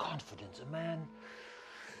lacks confidence, a man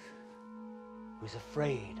who is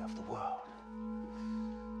afraid of the world.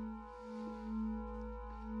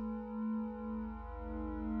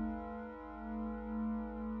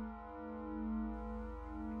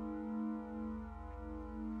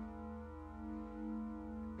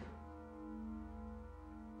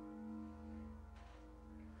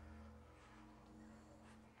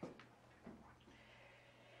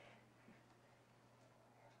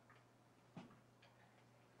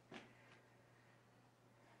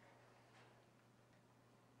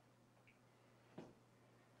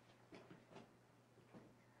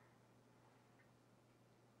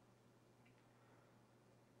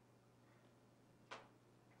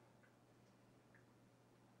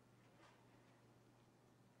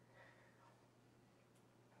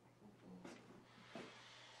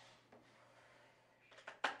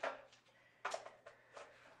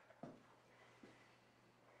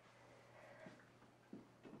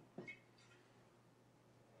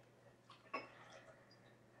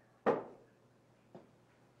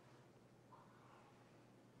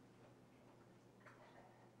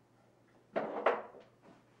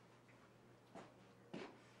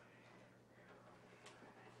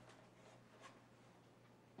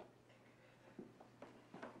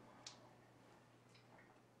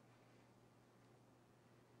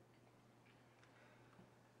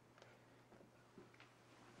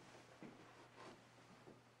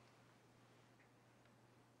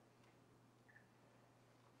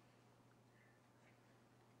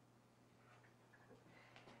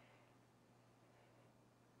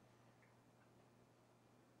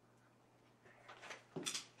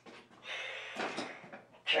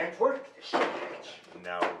 Can't work this way.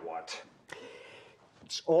 Now what?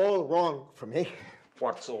 It's all wrong for me.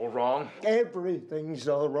 What's all wrong? Everything's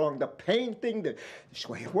all wrong. The painting, this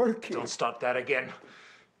way of working. Don't start that again.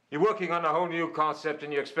 You're working on a whole new concept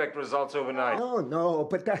and you expect results overnight. No,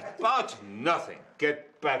 but that... About nothing.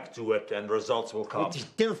 Get back to it and results will come. It's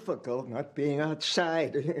difficult not being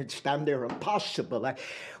outside. It's damn near impossible.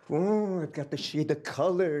 I've got to see the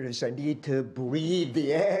colors. I need to breathe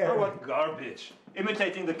the air. Oh, what garbage.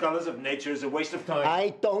 Imitating the colors of nature is a waste of time.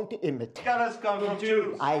 I don't imitate. Colors come from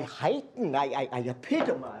Jews. I heighten, I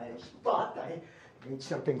epitomize, but I need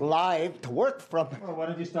something live to work from. Well, why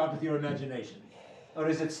don't you start with your imagination? Or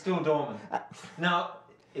is it still dormant? Now,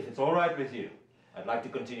 if it's all right with you, I'd like to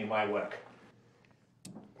continue my work.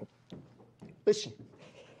 Listen,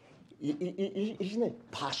 isn't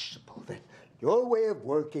it possible that your way of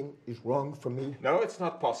working is wrong for me? No, it's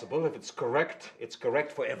not possible. If it's correct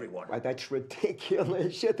for everyone. Why, that's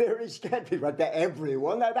ridiculous. There can't be right to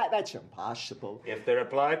everyone. That's impossible. If they're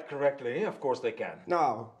applied correctly, of course they can.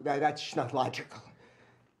 No, that's not logical.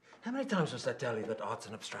 How many times must I tell you that art's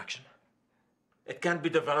an abstraction? It can't be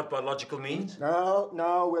developed by logical means?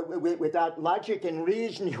 No. Without logic and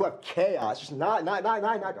reason, you have chaos. Not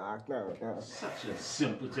art. No. Such a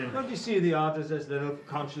simpleton. Don't you see the artist has little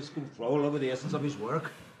conscious control over the essence of his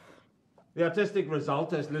work? The artistic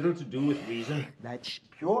result has little to do with reason. That's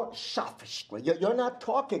pure sophistry. You're not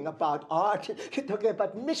talking about art. You're talking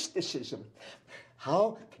about mysticism.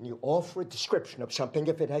 How can you offer a description of something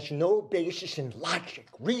if it has no basis in logic,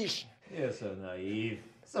 reason? You're so naive.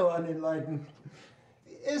 So unenlightened.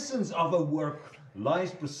 The essence of a work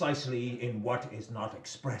lies precisely in what is not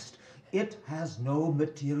expressed. It has no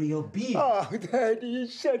material being. Oh, that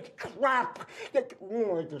is such crap.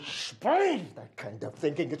 I despise that kind of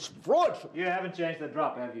thinking. It's fraudulent. You haven't changed the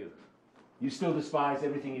drop, have you? You still despise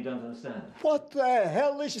everything you don't understand. What the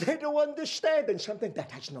hell is there to understand in something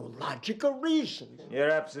that has no logic or reason? You're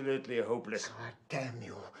absolutely hopeless. God damn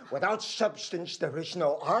you. Without substance, there is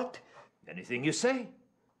no art. Anything you say,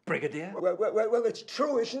 Brigadier? Well, it's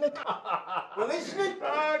true, isn't it? Well, isn't it?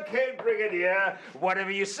 Okay, Brigadier. Whatever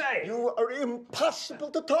you say. You are impossible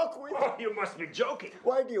to talk with. Oh, you must be joking.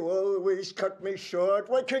 Why do you always cut me short?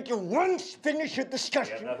 Why can't you once finish a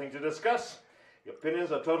discussion? We have nothing to discuss. Your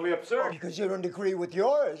opinions are totally absurd. Because you don't agree with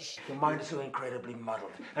yours. Your mind is so incredibly muddled.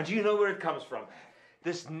 And do you know where it comes from?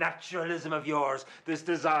 This naturalism of yours, this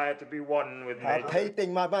desire to be one with nature.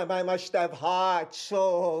 Painting must have heart,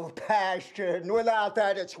 soul, passion. Without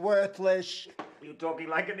that, it's worthless. You're talking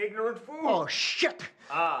like an ignorant fool. Oh, shit!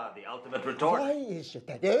 Ah, the ultimate retort. Why is it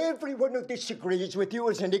that everyone who disagrees with you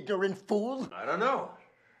is an ignorant fool? I don't know.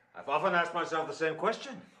 I've often asked myself the same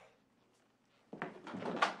question.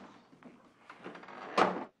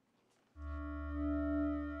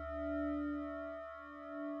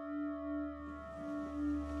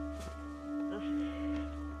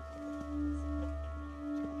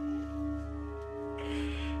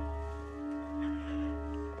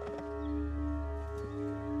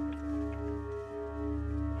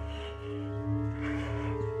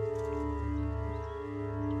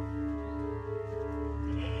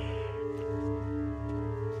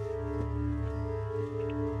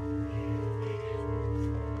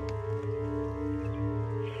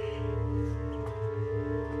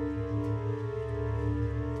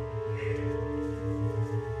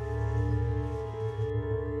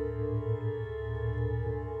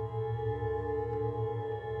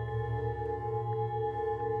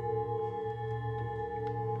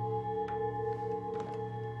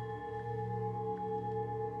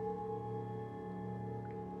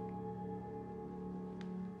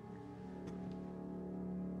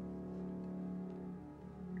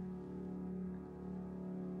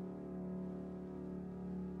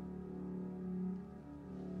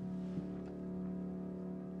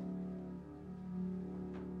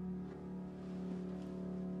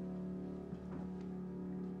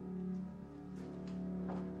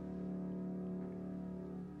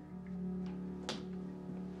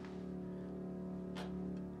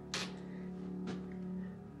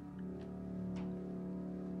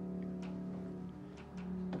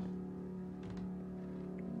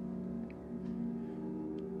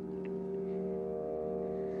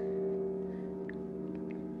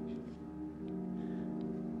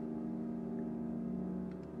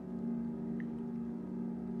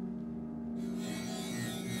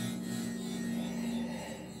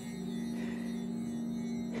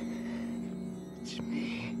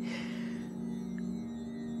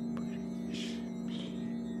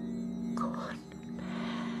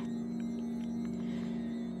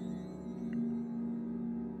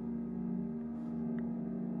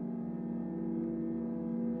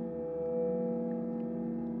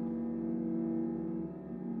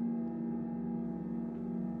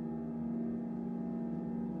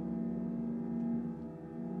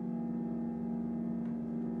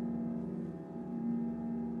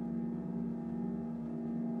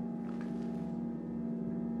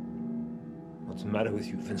 What's the matter with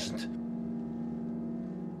you, Vincent?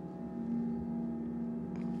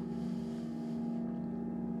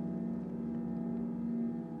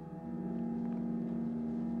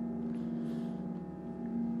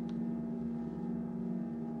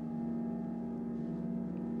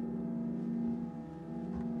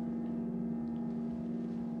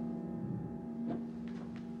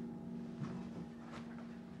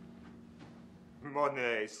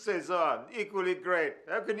 Monet, Cézanne, equally great.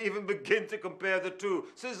 How can you even begin to compare the two?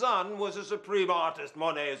 Cézanne was a supreme artist.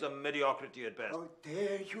 Monet is a mediocrity at best. How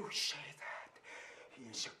dare you say that? He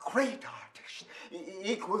is a great artist,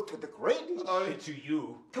 equal to the greatest. Only to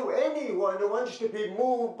you. To anyone who wants to be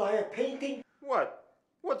moved by a painting. What?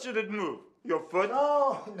 What should it move? Your foot?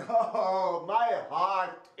 No, my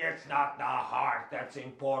heart. It's not the heart that's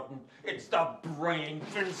important. It's the brain,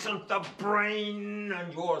 Vincent, the brain.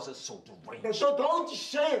 And yours is so deranged. So don't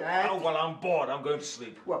say that. Oh, well, I'm bored. I'm going to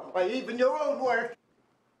sleep. Well, even your own work.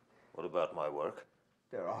 What about my work?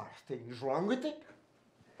 There are things wrong with it.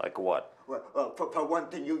 Like what? Well, for one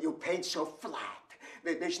thing, you paint so flat.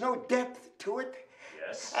 There's no depth to it.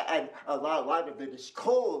 Yes. And a lot of it is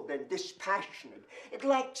cold and dispassionate. It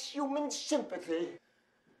lacks human sympathy.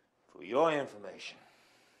 For your information,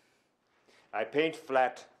 I paint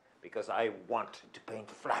flat because I want to paint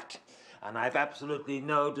flat. and I've absolutely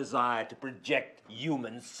no desire to project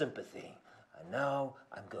human sympathy. And now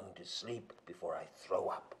I'm going to sleep before I throw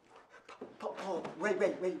up. Paul, wait.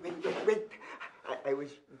 I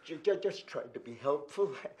was just trying to be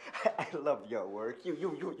helpful. I love your work.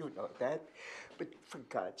 You know that. But for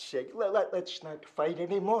God's sake, let's not fight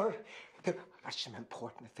anymore. There are some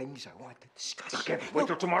important things I want to discuss. Okay, wait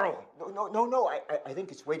till tomorrow. No. I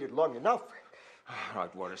think it's waited long enough.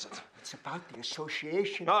 Right, what is it? It's about the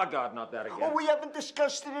association. Oh, God, not that again. Oh, we haven't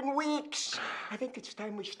discussed it in weeks. I think it's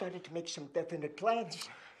time we started to make some definite plans.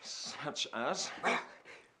 Such as? Well,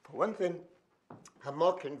 for one thing, I'm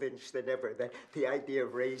more convinced than ever that the idea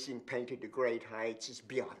of raising painted to great heights is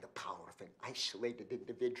beyond the power of an isolated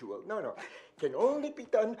individual. No. It can only be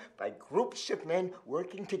done by groups of men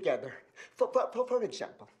working together. For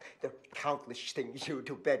example, there are countless things you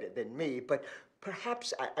do better than me, but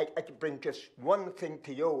perhaps I could bring just one thing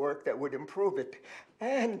to your work that would improve it.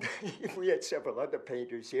 And if we had several other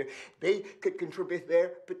painters here, they could contribute their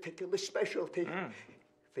particular specialty.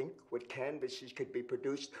 Think what canvases could be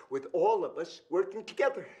produced with all of us working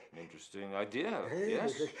together. Interesting idea,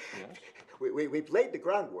 yes. We've laid the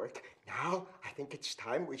groundwork. Now, I think it's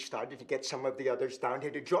time we started to get some of the others down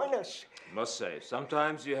here to join us. Must say,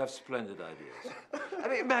 sometimes you have splendid ideas. I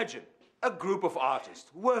mean, imagine a group of artists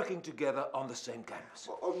working together on the same canvas.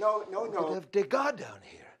 Oh, no. We could have Gogh down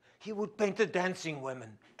here. He would paint the dancing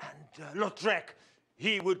women. And Lautrec,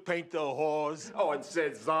 he would paint the whores. Oh, and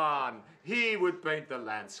Cézanne, he would paint the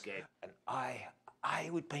landscape. And I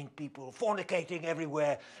would paint people fornicating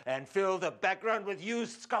everywhere and fill the background with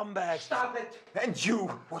used scumbags. Stop it! And you,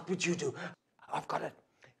 what would you do? I've got it.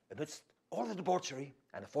 Amidst all the debauchery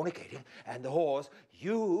and the fornicating and the whores,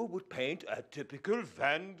 you would paint a typical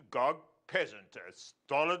Van Gogh peasant,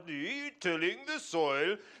 stolidly tilling the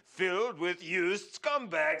soil filled with used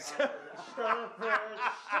scumbags. Stop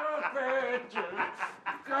it!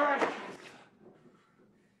 God.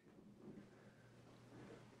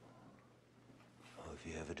 Oh, if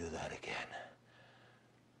you ever do that again,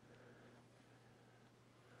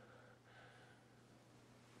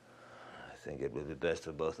 I think it would be best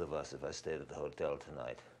for both of us if I stayed at the hotel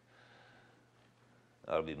tonight.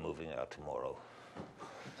 I'll be moving out tomorrow.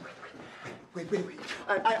 Wait.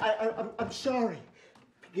 I'm sorry.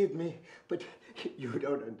 Forgive me, but you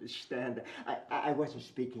don't understand. I wasn't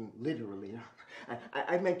speaking literally.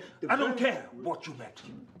 I meant... I don't care what you meant.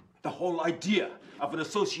 The whole idea of an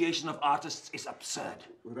association of artists is absurd.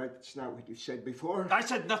 Well, that's not what you said before. I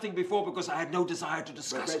said nothing before because I had no desire to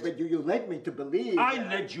discuss it. But you led me to believe... I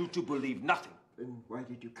led you to believe nothing. Then why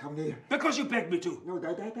did you come here? Because you begged me to. No,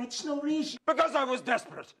 that's no reason. Because I was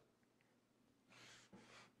desperate.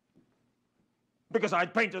 Because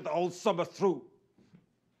I'd painted the whole summer through.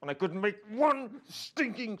 And I couldn't make one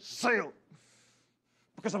stinking sale.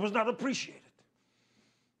 Because I was not appreciated.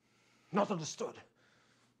 Not understood.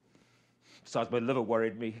 Besides, my liver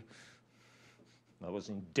worried me. I was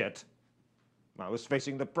in debt. I was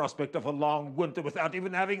facing the prospect of a long winter without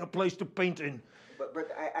even having a place to paint in.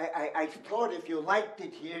 But I thought if you liked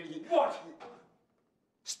it here... What?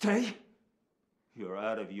 Stay? You're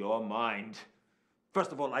out of your mind.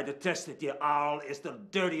 First of all, I detest it. The Owl is the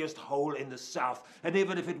dirtiest hole in the South. And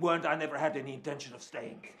even if it weren't, I never had any intention of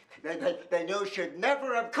staying. Then you should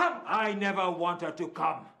never have come. I never want her to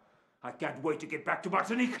come. I can't wait to get back to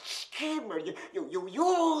Martinique. Schemer, you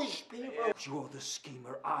use people. You're the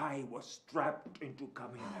schemer. I was strapped into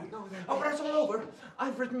coming here. No, Oh, but that's all over.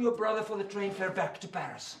 I've written your brother for the train fare back to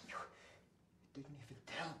Paris. You didn't even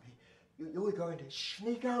tell me. You were going to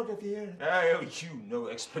sneak out of here. I owe you no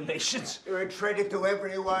explanations. You're a traitor to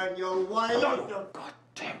everyone. You're wild. No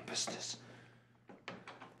goddamn business.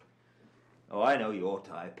 Oh, I know your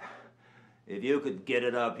type. If you could get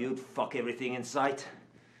it up, you'd fuck everything in sight.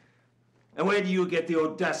 And where do you get the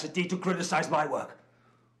audacity to criticize my work?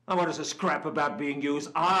 And what is a scrap about being used?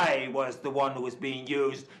 I was the one who was being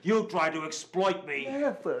used. You tried to exploit me.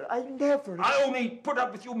 I never. I only put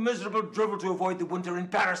up with your miserable drivel to avoid the winter in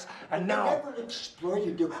Paris, and now... I never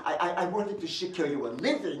exploited you. I wanted to secure you a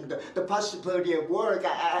living, the possibility of work.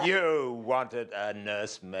 You wanted a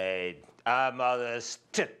nursemaid, a mother's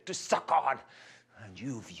tit to suck on, and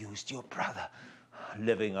you've used your brother.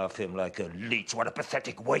 Living off him like a leech. What a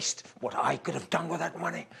pathetic waste. What I could have done with that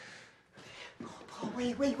money. Oh,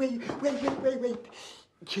 wait.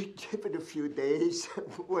 Give it a few days.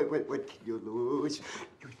 What can you lose?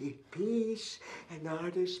 You need peace. An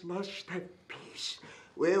artist must have peace.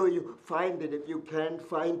 Where will you find it if you can't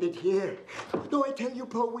find it here? No, I tell you,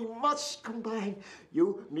 Paul, we must combine.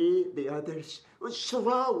 You, me, the others.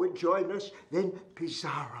 Seurat would join us, then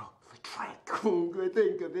Pizarro. track.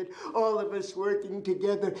 Think of it, all of us working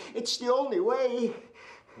together. It's the only way.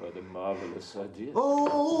 What a marvelous idea.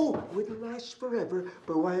 Oh, it wouldn't last forever,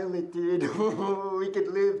 but while it did, we could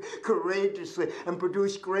live courageously and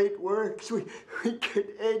produce great works. We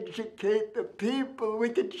could educate the people. We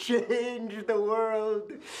could change the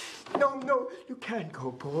world. No, you can't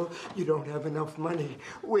go, Paul. You don't have enough money.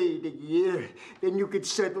 Wait a year, then you could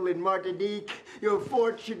settle in Martinique. Your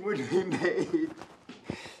fortune would be made.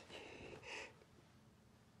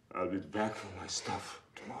 I'll be back for my stuff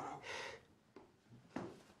tomorrow.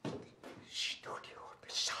 Studio of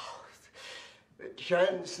the South. The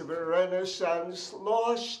chance of a renaissance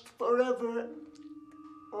lost forever.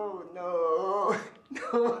 Oh, no.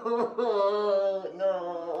 No, no,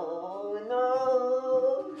 no.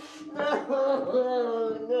 No,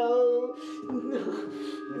 no, no,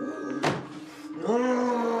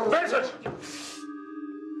 no. Vincent!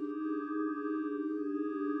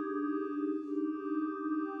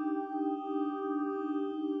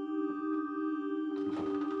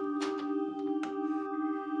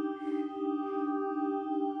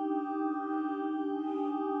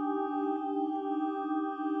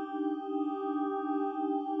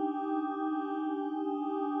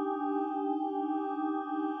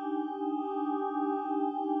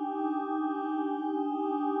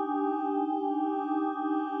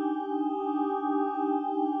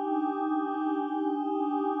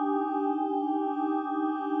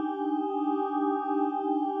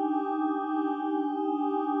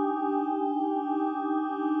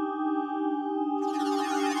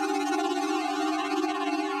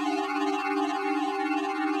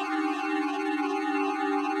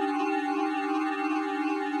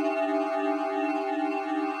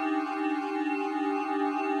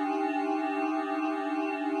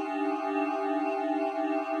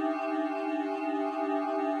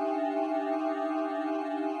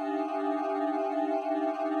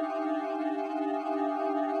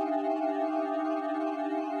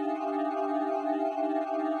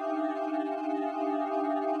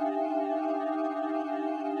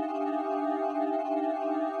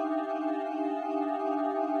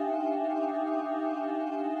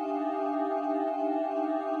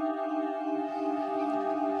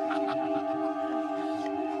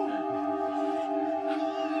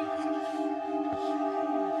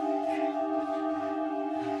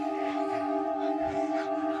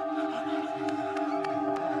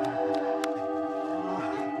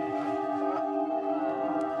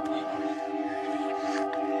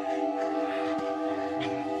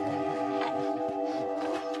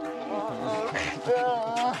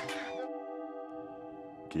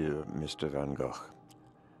 Dear Mr. Van Gogh,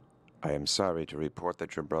 I am sorry to report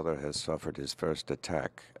that your brother has suffered his first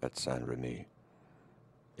attack at Saint-Remy.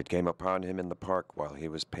 It came upon him in the park while he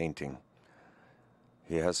was painting.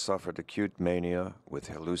 He has suffered acute mania with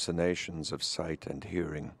hallucinations of sight and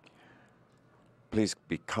hearing. Please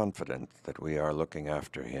be confident that we are looking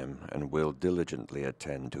after him and will diligently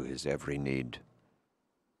attend to his every need.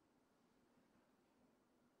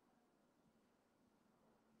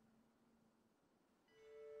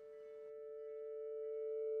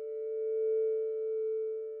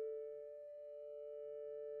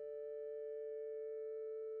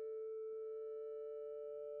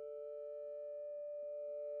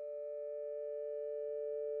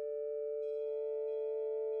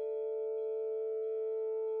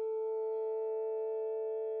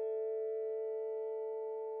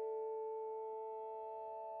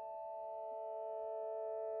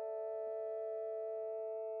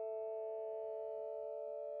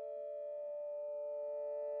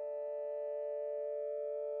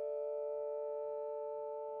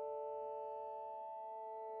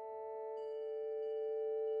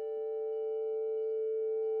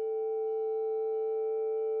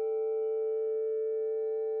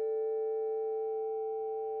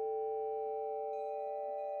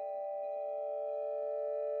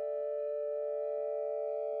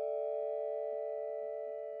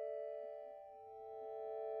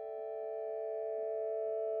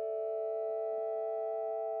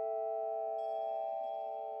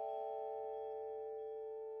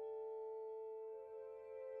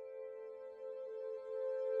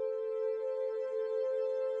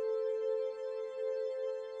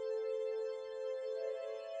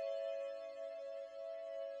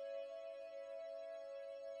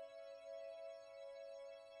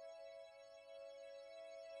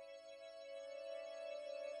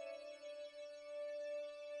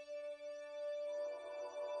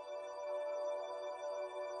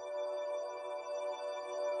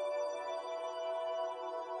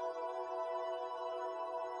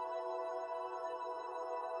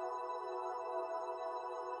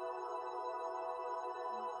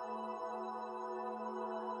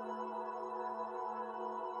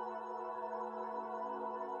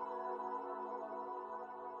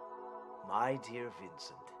 My dear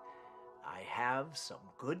Vincent, I have some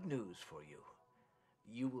good news for you.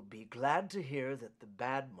 You will be glad to hear that the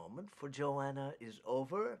bad moment for Joanna is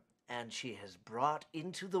over, and she has brought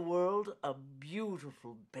into the world a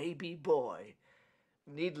beautiful baby boy.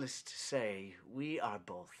 Needless to say, we are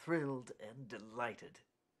both thrilled and delighted.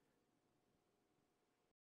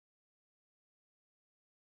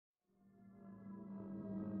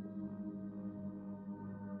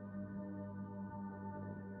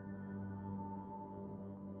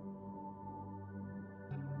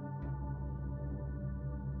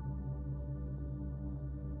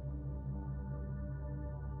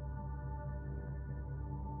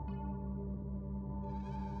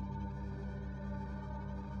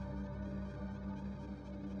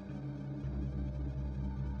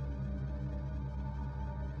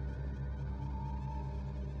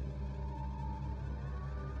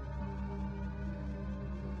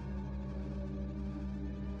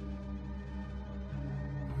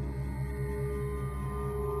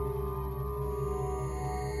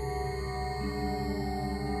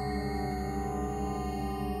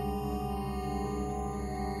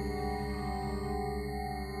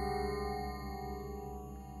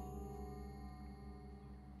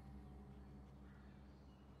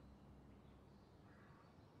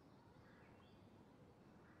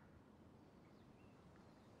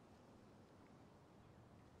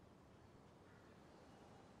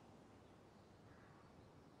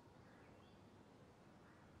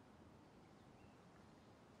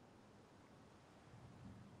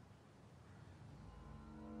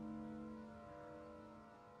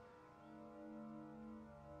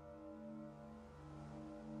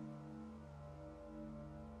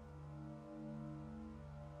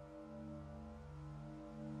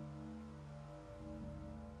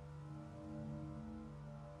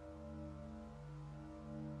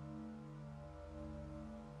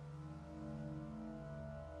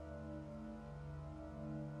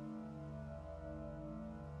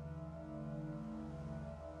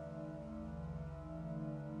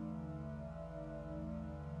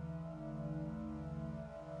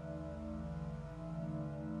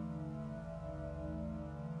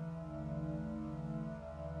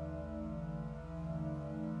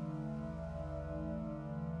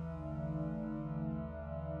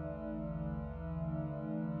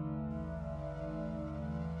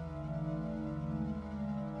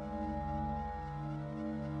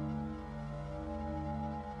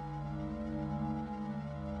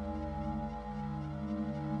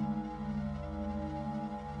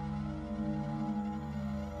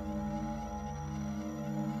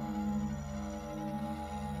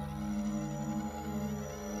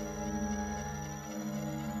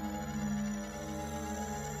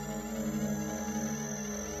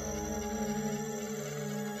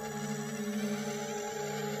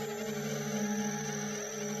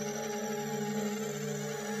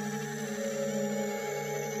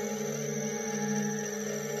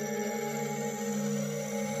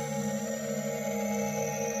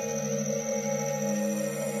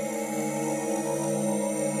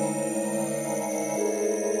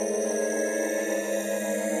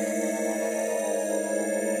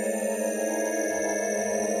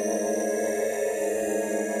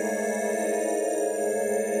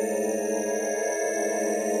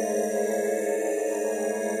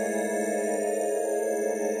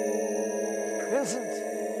 Vincent!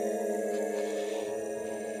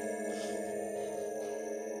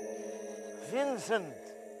 Vincent!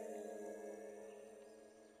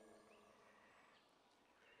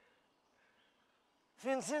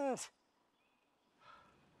 Vincent!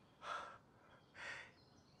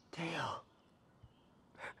 Dale.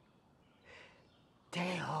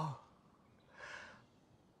 Dale.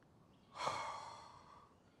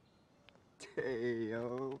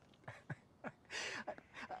 Dale.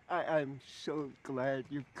 I'm so glad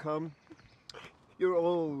you've come. You're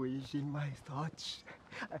always in my thoughts.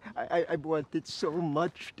 I've wanted so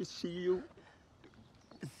much to see you.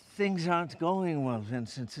 Things aren't going well,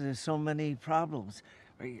 Vincent. There's so many problems.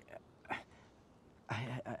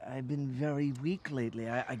 I've been very weak lately.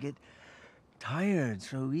 I get tired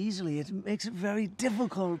so easily. It makes it very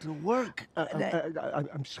difficult to work.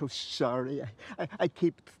 I'm so sorry. I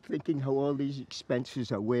keep thinking how all these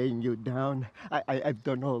expenses are weighing you down. I've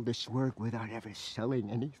done all this work without ever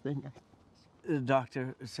selling anything. The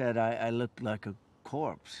doctor said I looked like a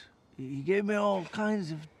corpse. He gave me all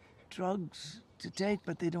kinds of drugs to take,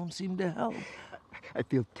 but they don't seem to help. I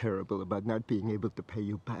feel terrible about not being able to pay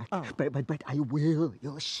you back. Oh. But I will.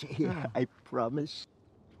 You'll see. I promise.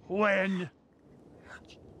 When?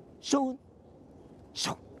 Soon.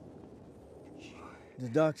 Soon. The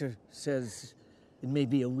doctor says It may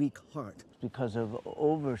be a weak heart. Because of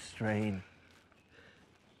overstrain,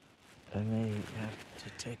 I may have to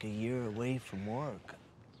take a year away from work.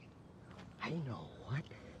 I know what.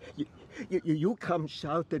 You come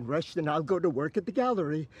south and rest, and I'll go to work at the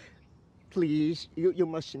gallery. Please, you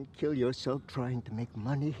mustn't kill yourself trying to make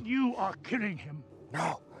money. You are killing him.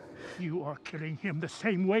 No. You are killing him the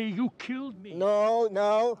same way you killed me.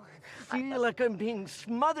 No. I feel like I'm being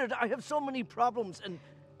smothered. I have so many problems, and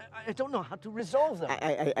I don't know how to resolve them.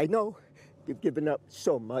 I know. You've given up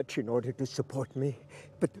so much in order to support me.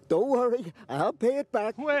 But don't worry, I'll pay it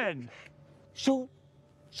back. When? Soon.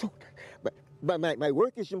 But my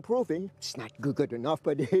work is improving. It's not good enough,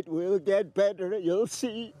 but it will get better. You'll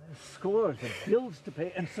see. Scores of bills to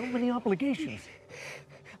pay and so many obligations.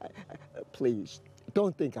 Please,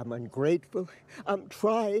 don't think I'm ungrateful. I'm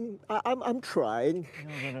trying. I'm trying.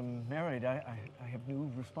 Now that I'm married, I have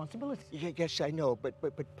new responsibilities. Yes, I know, but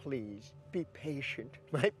please, be patient.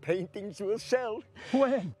 My paintings will sell.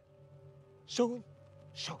 When? Soon.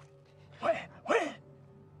 When?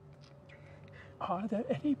 Are there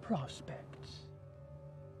any prospects?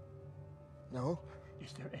 No.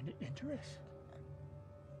 Is there any interest?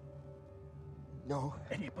 No.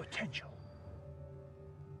 Any potential?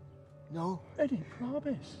 No. Any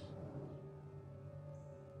promise?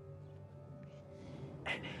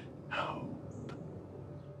 Any hope?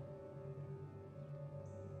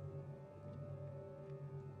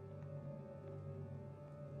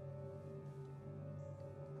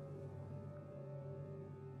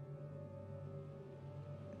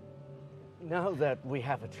 Now that we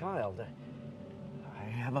have a child, I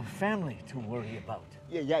have a family to worry about.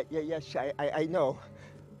 Yes, I know.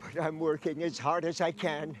 But I'm working as hard as I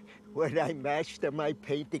can. When I master my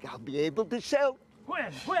painting, I'll be able to sell.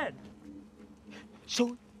 When?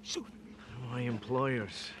 Soon. My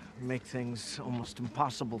employers make things almost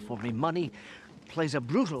impossible for me. Money plays a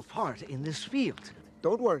brutal part in this field.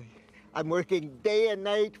 Don't worry. I'm working day and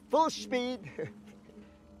night, full speed.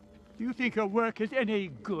 Do you think your work is any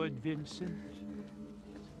good, Vincent?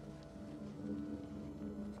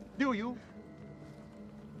 Do you?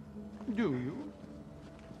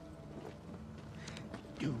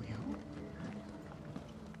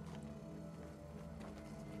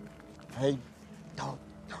 I don't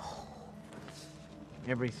know.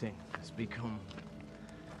 Everything has become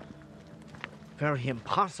very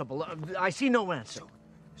impossible. I see no answer.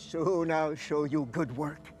 Soon I'll show you good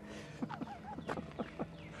work.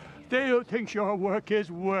 Dale thinks your work is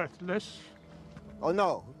worthless. Oh,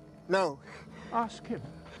 no. Ask him.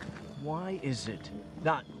 Why is it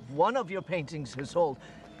not one of your paintings has sold?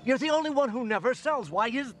 You're the only one who never sells. Why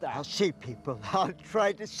is that? I'll see people. I'll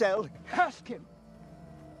try to sell. Ask him.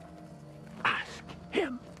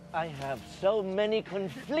 I have so many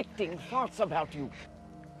conflicting thoughts about you.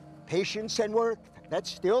 Patience and work.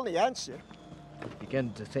 That's the only answer. I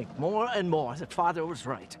begin to think more and more that Father was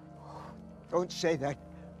right. Don't say that.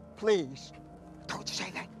 Please, don't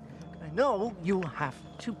say that. I know you have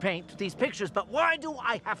to paint these pictures, but why do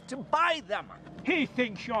I have to buy them? He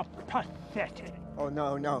thinks you're pathetic. Oh,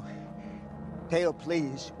 no. Dale,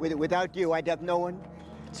 please. Without you, I'd have no one.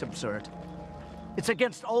 It's absurd. It's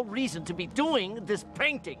against all reason to be doing this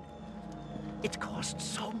painting. It costs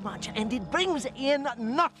so much, and it brings in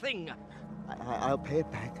nothing. I'll pay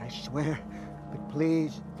it back, I swear. But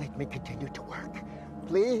please, let me continue to work.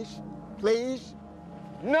 Please.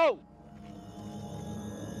 No!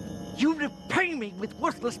 You repay me with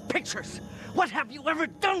worthless pictures. What have you ever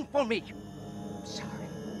done for me?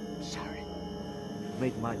 I'm sorry.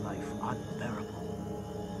 Made my life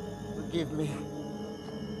unbearable. Forgive me.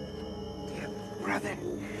 Dear brother.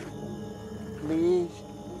 Please,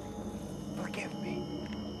 forgive me.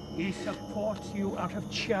 He supports you out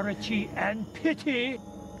of charity and pity.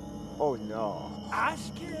 Oh, no.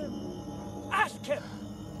 Ask him.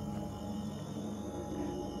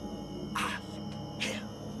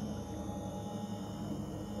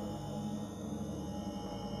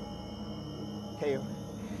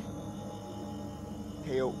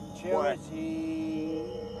 Theo, Charity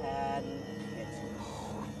and pity.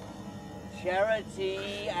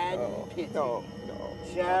 Charity and pity. No.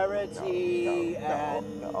 Charity and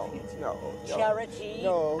pity. Charity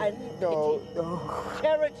and pity.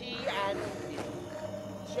 Charity and pity.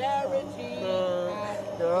 Charity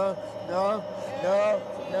and No.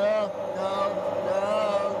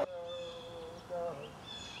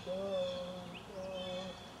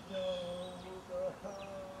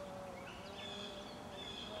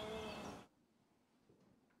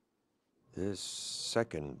 This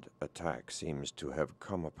second attack seems to have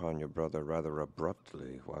come upon your brother rather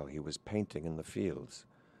abruptly while he was painting in the fields.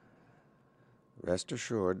 Rest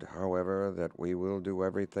assured, however, that we will do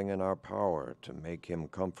everything in our power to make him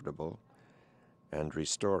comfortable and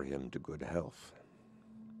restore him to good health.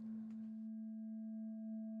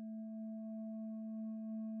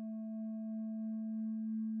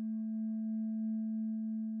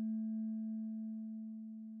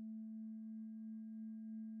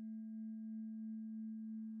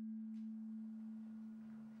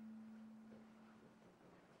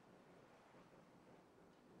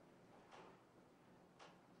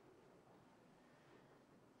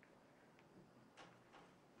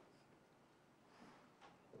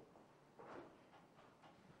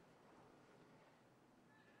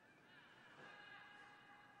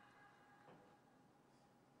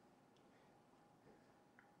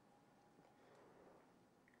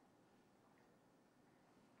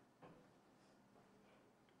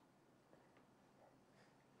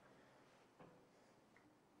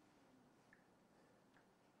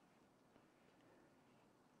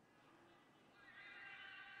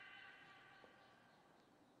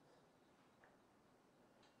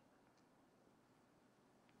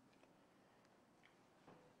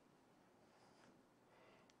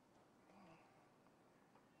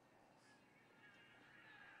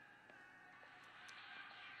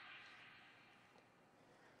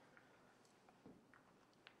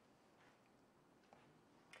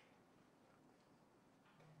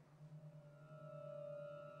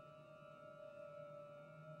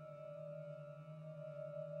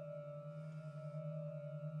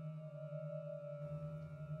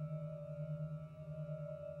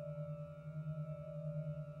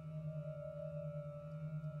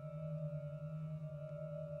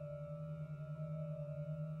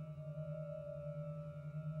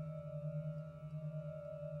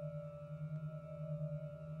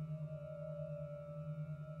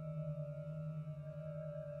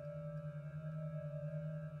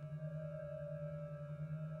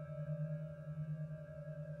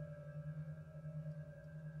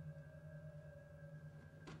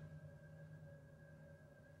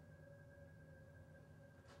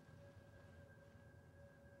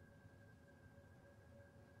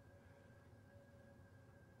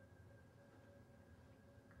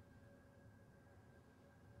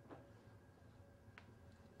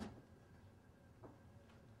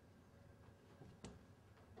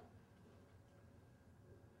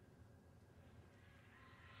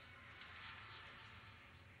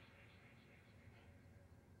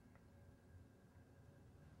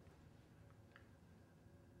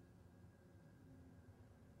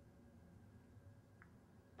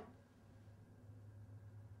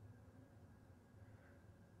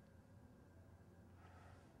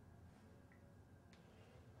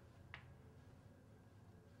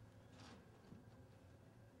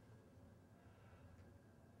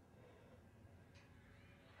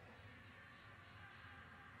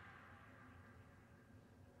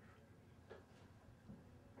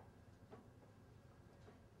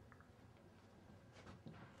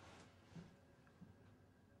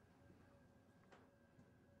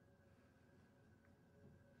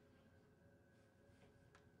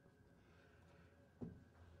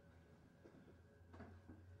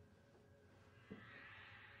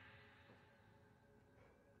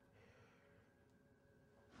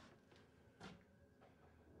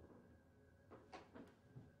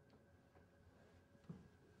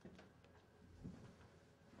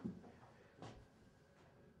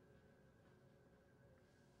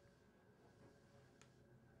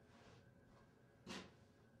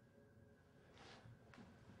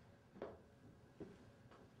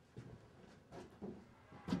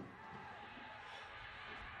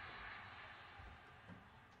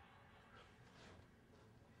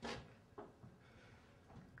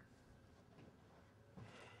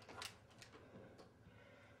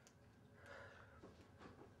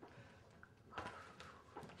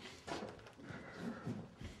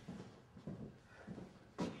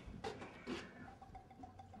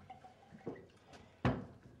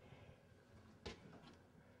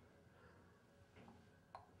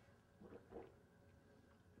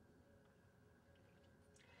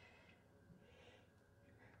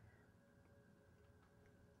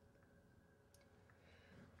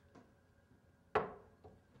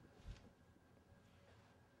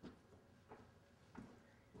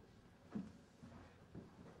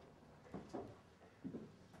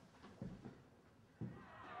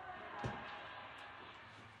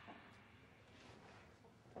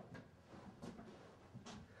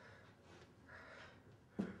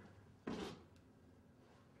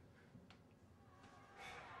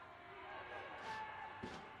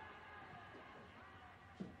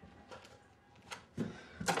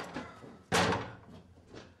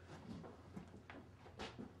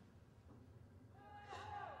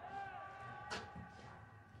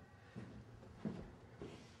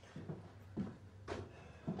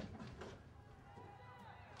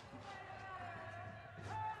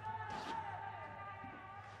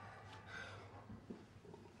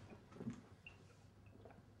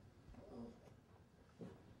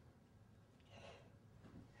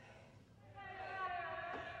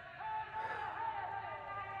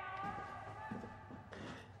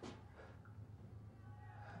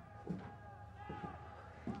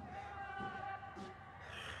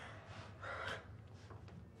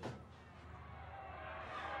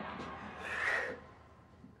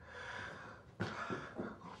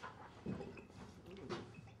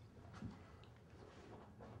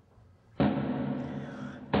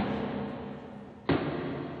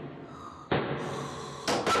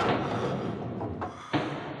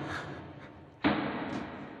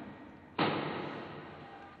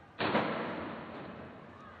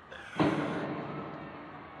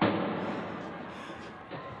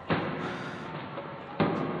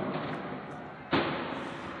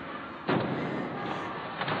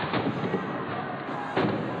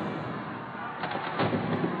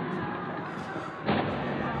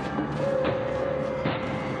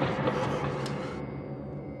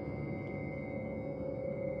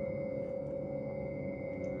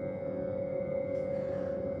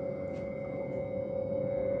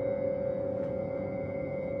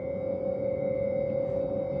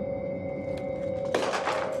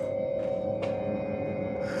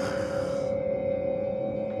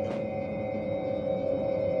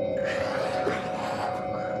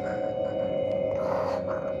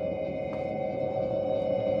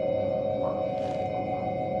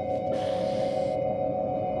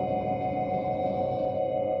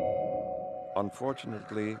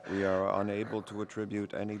 Unfortunately, we are unable to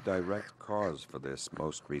attribute any direct cause for this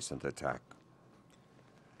most recent attack.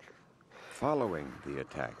 Following the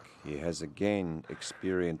attack, he has again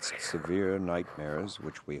experienced severe nightmares,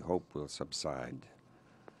 which we hope will subside.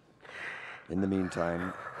 In the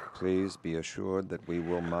meantime, please be assured that we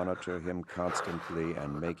will monitor him constantly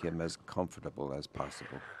and make him as comfortable as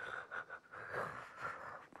possible.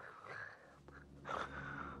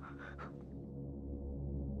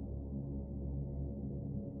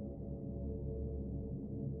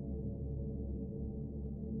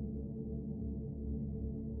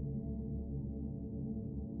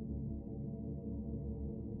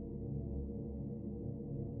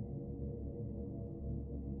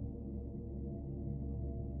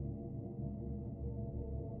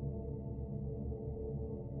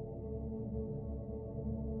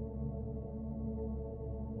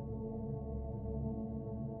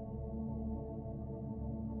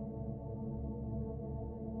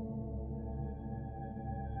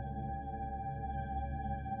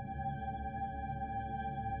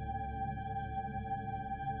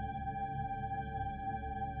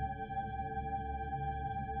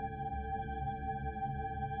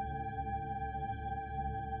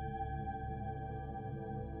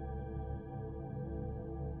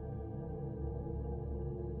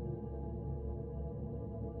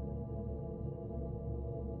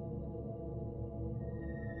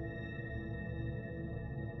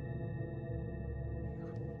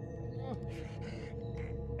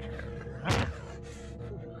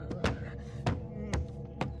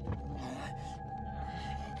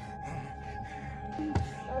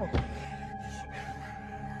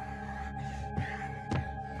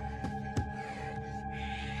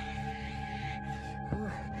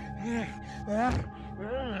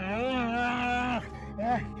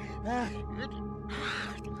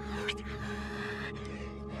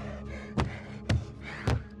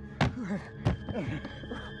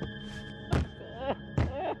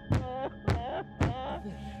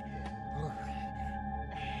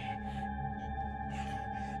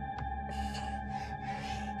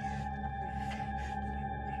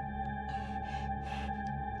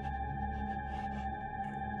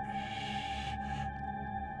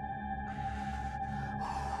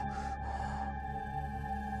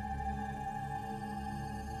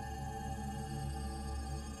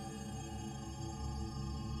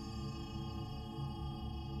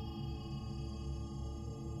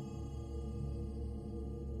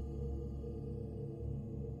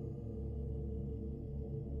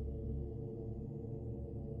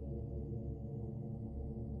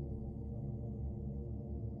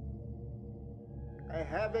 I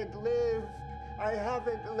haven't lived. I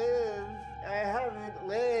haven't lived. I haven't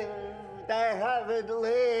lived. I haven't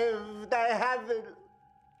lived. I haven't.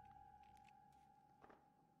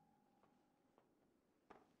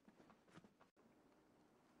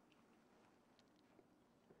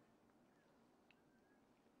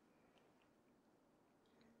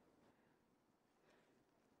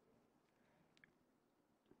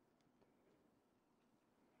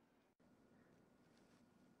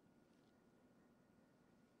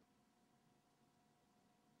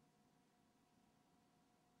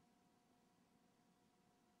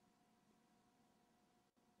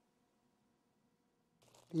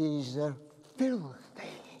 These are filthy.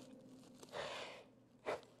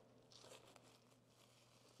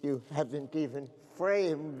 You haven't even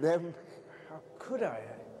framed them. How could I?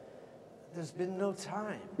 There's been no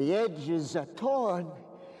time. The edges are torn.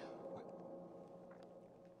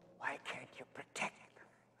 Why can't you protect them?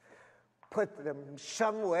 Put them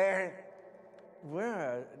somewhere.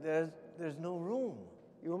 Where? There's no room.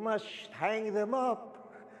 You must hang them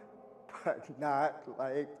up, but not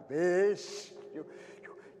like this.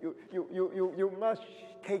 You must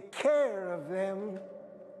take care of them.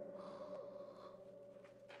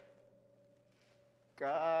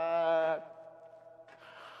 God.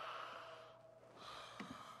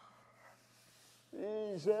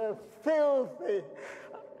 These are filthy.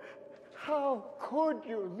 How could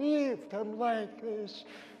you leave them like this?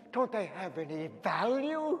 Don't they have any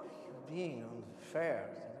value? You're being unfair.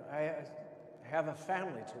 I have a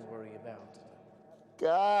family to worry about.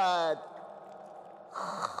 God.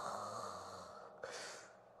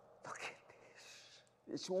 Look at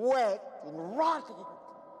this. It's wet and rotting.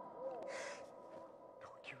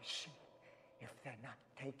 Don't you see? If they're not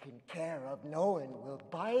taken care of, no one will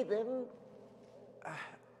buy them.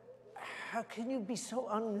 How can you be so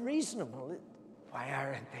unreasonable? Why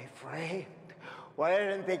aren't they framed? Why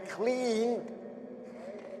aren't they cleaned?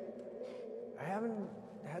 I haven't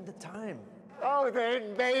had the time. Oh,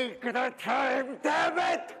 then make the time, damn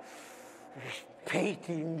it!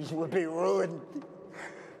 paintings will be ruined.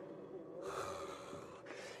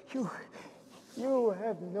 You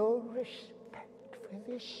have no respect for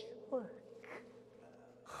this work.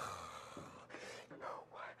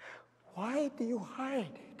 Why do you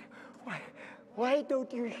hide it? Why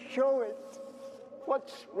don't you show it?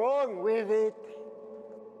 What's wrong with it?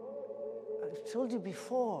 I've told you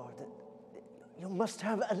before that you must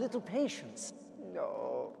have a little patience.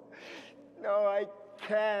 No, I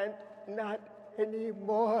can't. Not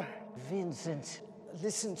anymore. Vincent,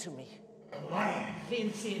 listen to me.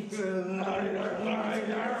 Vincent.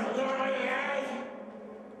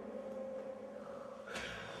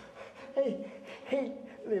 I hate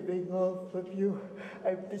living off of you.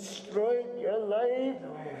 I've destroyed your life.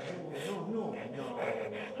 No.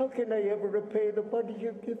 How can I ever repay the money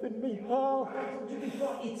you've given me? How?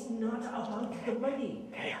 It's not about the money.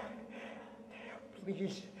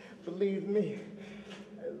 Please, believe me.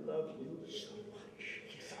 I love you so much.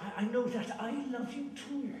 Yes, I know that. I love you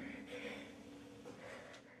too.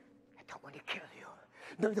 I don't want to kill you.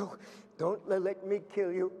 No, don't let me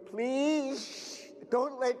kill you. Please,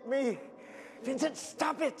 don't let me. Vincent,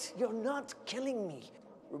 stop it! You're not killing me.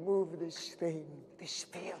 Remove this thing, this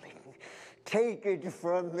feeling. Take it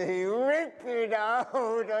from me. Rip it out.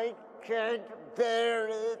 I can't bear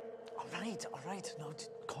it. All right. Now,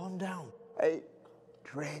 calm down. I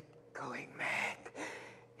dread going mad.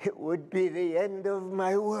 It would be the end of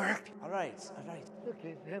my work. All right. Look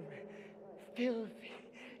at them. Filthy,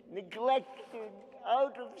 neglected,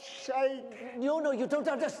 out of sight. No, you don't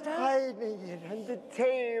understand. Hiding it under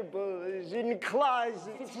tables, in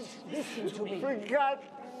closets. Listen to me. Forgotten,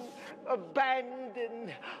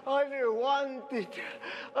 abandoned, unwanted,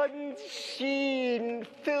 unseen,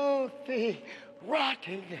 filthy,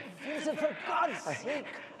 rotten. Vincent, for God's sake.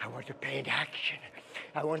 I want to paint action.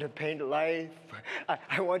 I want to paint life.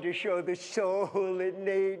 I want to show the soul in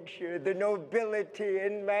nature, the nobility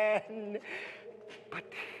in man. But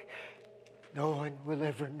no one will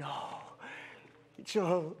ever know. It's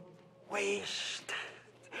all wasted.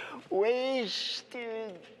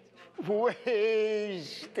 Wasted.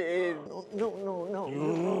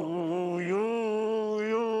 No. You.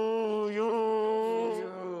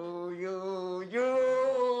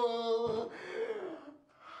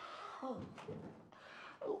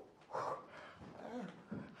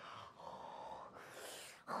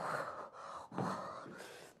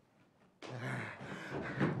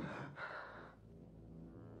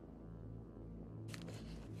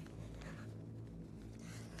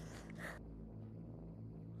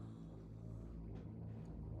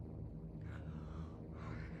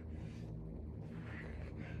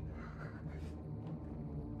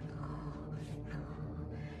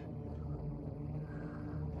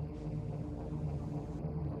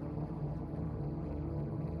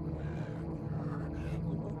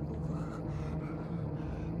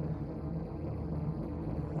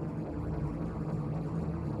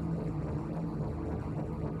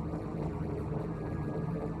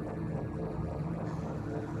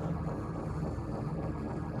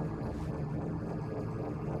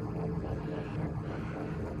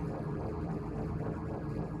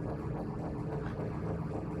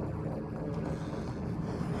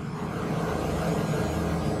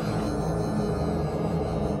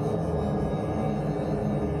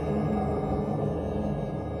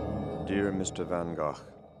 Dear Mr. Van Gogh,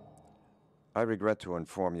 I regret to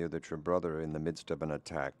inform you that your brother, in the midst of an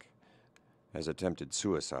attack, has attempted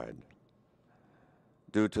suicide.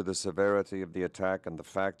 Due to the severity of the attack and the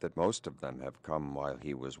fact that most of them have come while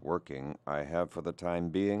he was working, I have for the time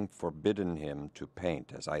being forbidden him to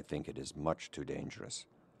paint, as I think it is much too dangerous.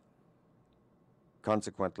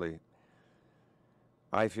 Consequently,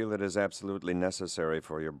 I feel it is absolutely necessary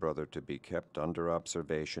for your brother to be kept under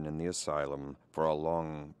observation in the asylum for a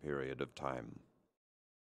long period of time.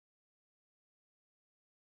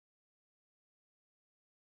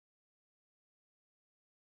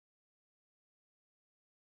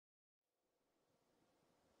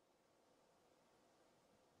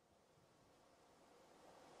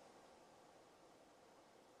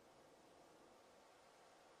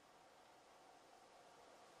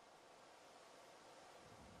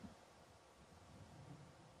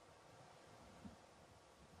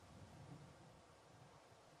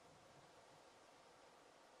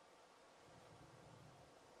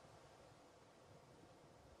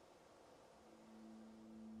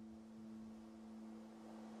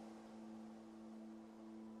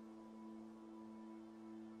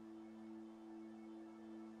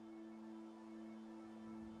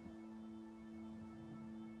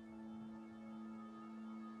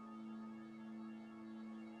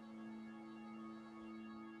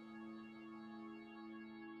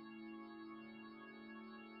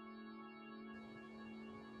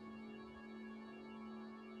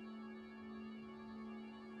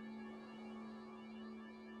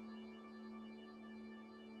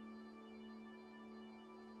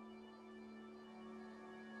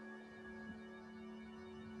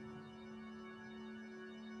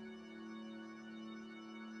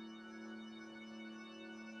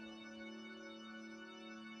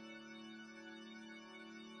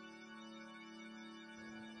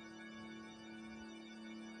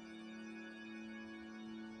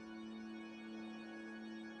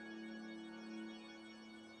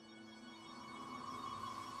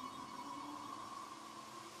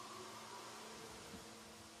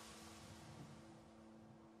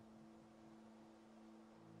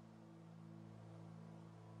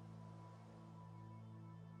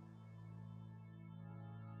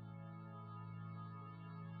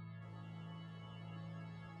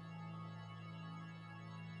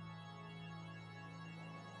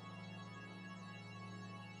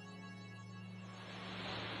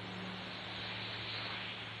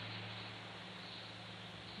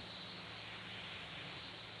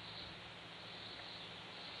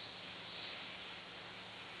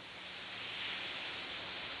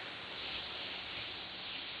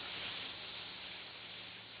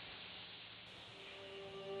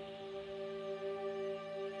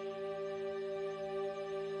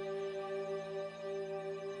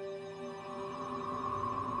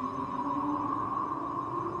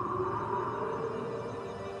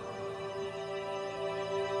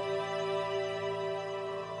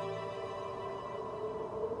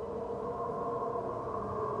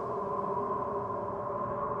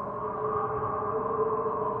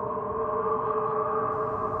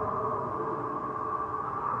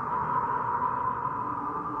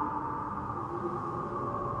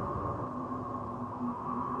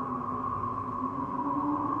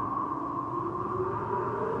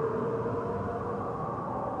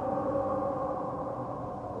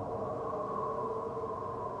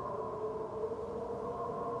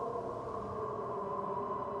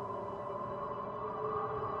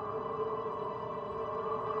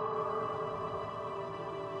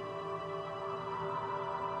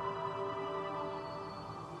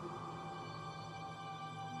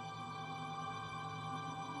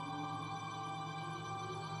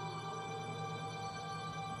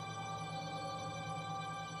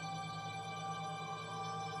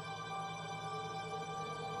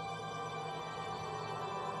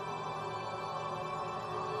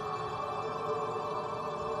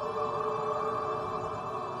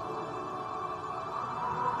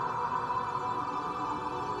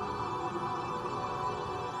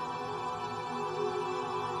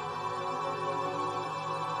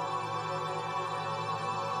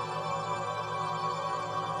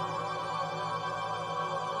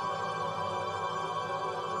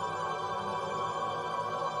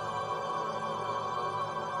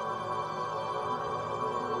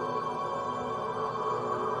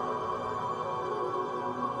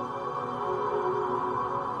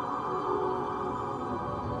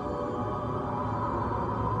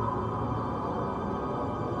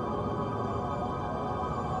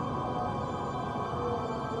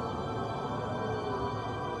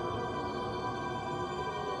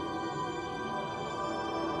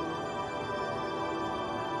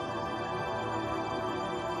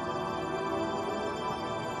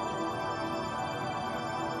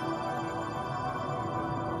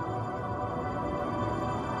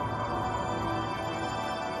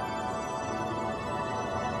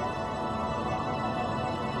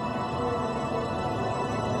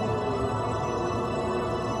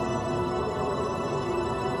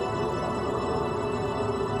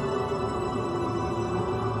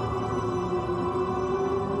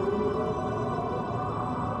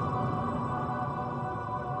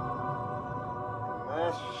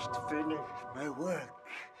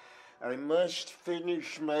 I must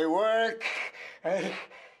finish my work.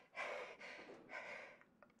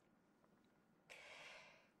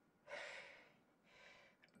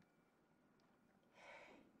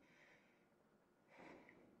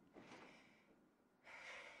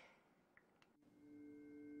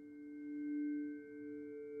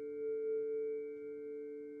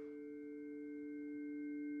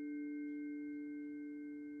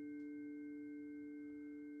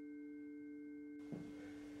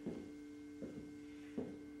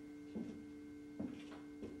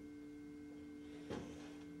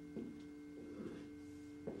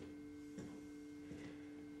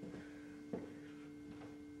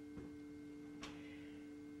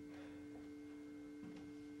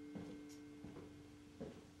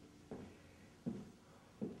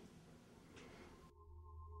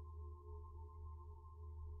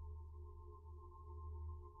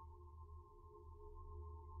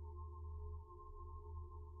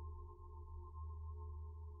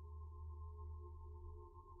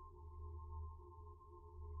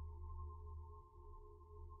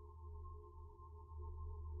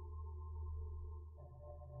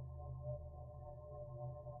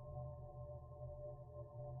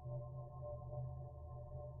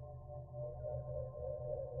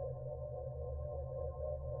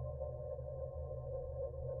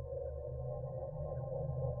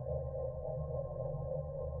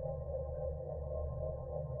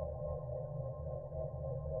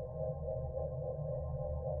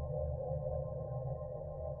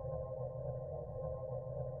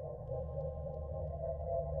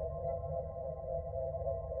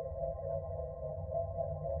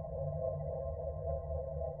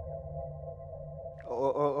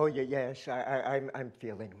 Yes, I'm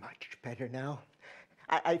feeling much better now.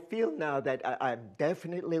 I feel now that I'm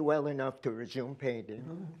definitely well enough to resume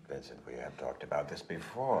painting. Vincent, we have talked about this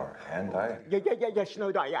before, and Yes,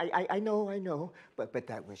 no, I know, but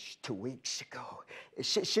that was 2 weeks ago.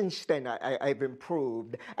 Since then, I've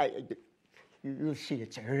improved. You see,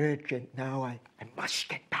 it's urgent now. I must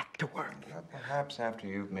get back to work. Perhaps after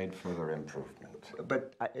you've made further improvement.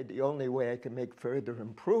 But the only way I can make further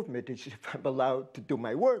improvement is if I'm allowed to do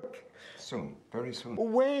my work. Soon, very soon.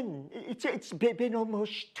 When? It's been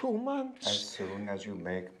almost 2 months. As soon as you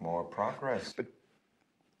make more progress. But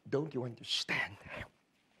don't you understand?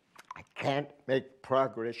 I can't make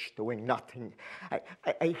progress doing nothing.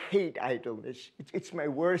 I hate idleness. It's my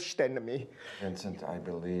worst enemy. Vincent, I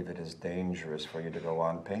believe it is dangerous for you to go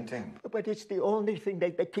on painting. But it's the only thing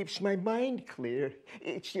that keeps my mind clear.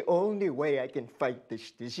 It's the only way I can fight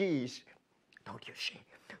this disease. Don't you see?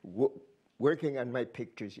 Working on my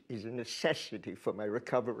pictures is a necessity for my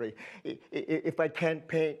recovery. If I can't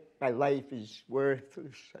paint, my life is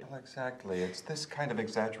worthless. Well, exactly. It's this kind of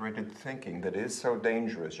exaggerated thinking that is so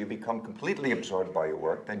dangerous. You become completely absorbed by your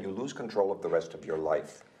work, then you lose control of the rest of your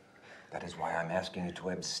life. That is why I'm asking you to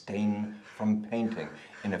abstain from painting.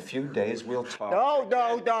 In a few days, we'll talk. No,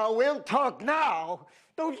 we'll talk now.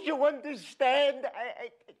 Don't you understand?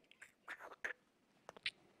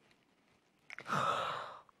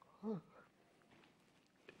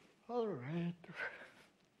 All right.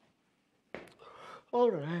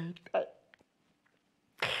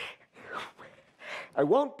 I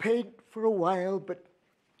won't paint for a while, but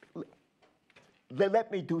let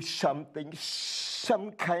me do something,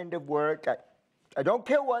 some kind of work. I don't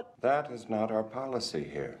care what. That is not our policy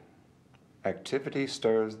here. Activity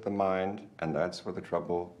stirs the mind, and that's where the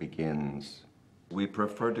trouble begins. We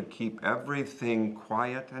prefer to keep everything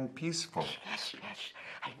quiet and peaceful. Yes,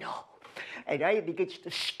 I know. And I think it's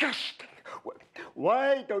disgusting.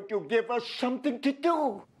 Why don't you give us something to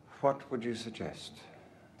do? What would you suggest?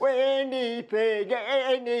 Well, anything,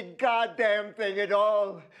 any goddamn thing at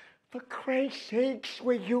all. For Christ's sakes,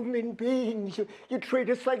 we're human beings. You treat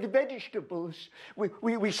us like vegetables.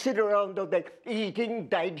 We sit around all day eating,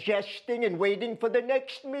 digesting, and waiting for the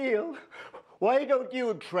next meal. Why don't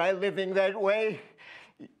you try living that way?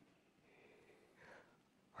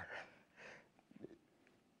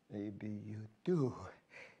 Maybe you do.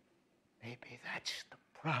 Maybe that's the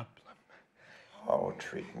problem. Oh,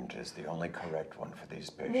 treatment is the only correct one for these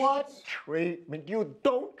patients. What treatment? You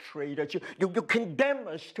don't treat us. You condemn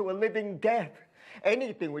us to a living death.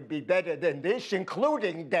 Anything would be better than this,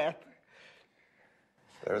 including death.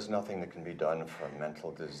 There's nothing that can be done for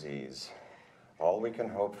mental disease. All we can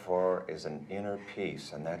hope for is an inner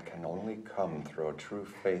peace, and that can only come through a true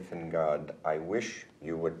faith in God. I wish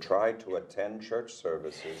you would try to attend church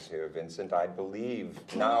services here, Vincent. I believe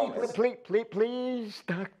now. Please,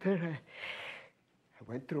 doctor.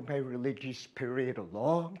 I went through my religious period a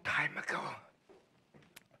long time ago.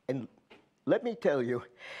 And let me tell you,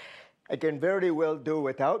 I can very well do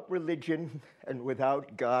without religion and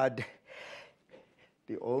without God.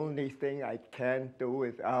 The only thing I can't do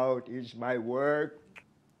without is my work.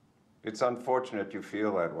 It's unfortunate you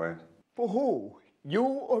feel that way. For who? You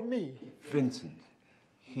or me? Vincent,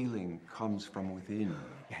 healing comes from within.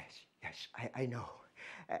 Yes, I know.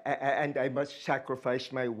 And I must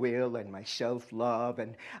sacrifice my will and my self-love,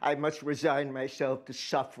 and I must resign myself to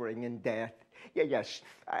suffering and death. Yes,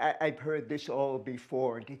 I've heard this all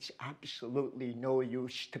before, and it's absolutely no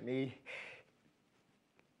use to me.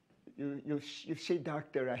 You see,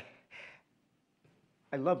 Doctor,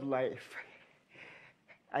 I love life.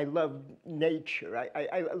 I love nature.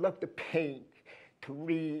 I love to paint, to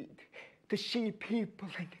read, to see people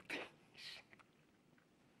and things.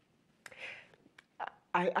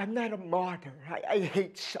 I'm not a martyr. I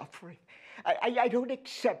hate suffering. I don't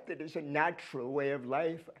accept it as a natural way of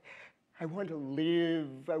life. I want to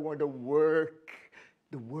live. I want to work.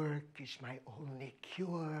 The work is my only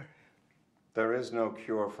cure. There is no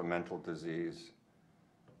cure for mental disease.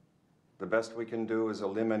 The best we can do is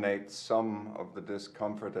eliminate some of the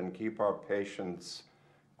discomfort and keep our patients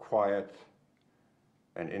quiet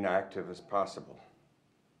and inactive as possible.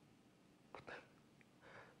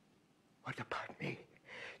 What about me?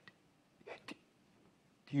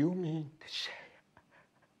 Do you mean to say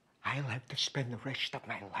I'll have to spend the rest of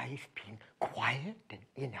my life being quiet and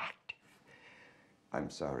inactive? I'm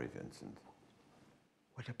sorry, Vincent.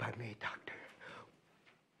 What about me, Doctor?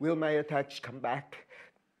 Will my attacks come back?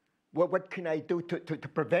 What can I do to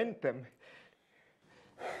prevent them?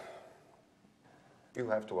 You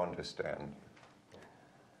have to understand.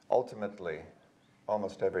 Ultimately,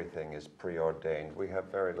 almost everything is preordained. We have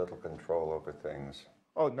very little control over things.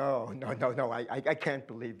 Oh, no. I can't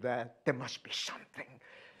believe that. There must be something.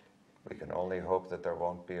 We can only hope that there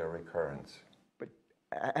won't be a recurrence. But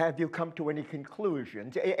have you come to any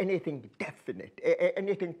conclusions? Anything definite?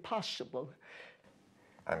 Anything possible?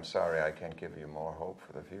 I'm sorry I can't give you more hope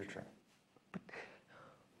for the future. But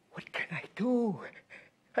what can I do?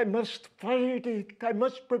 I must fight it. I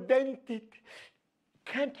must prevent it.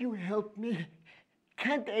 Can't you help me?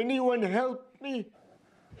 Can't anyone help me?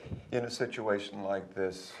 In a situation like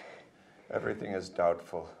this, everything is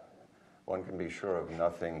doubtful. One can be sure of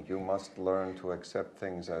nothing. You must learn to accept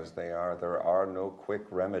things as they are. There are no quick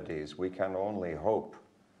remedies. We can only hope.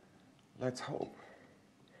 Let's hope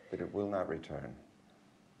that it will not return.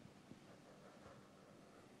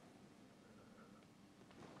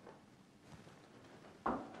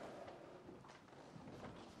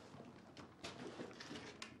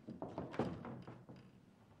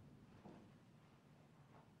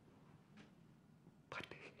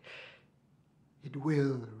 It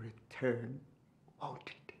will return, won't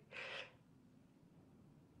it?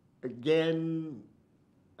 Again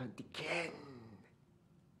and again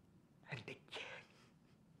and again.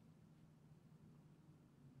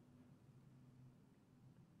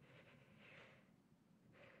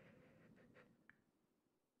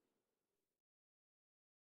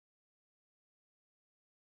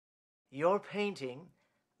 Your painting,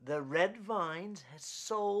 The Red Vines, has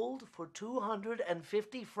sold for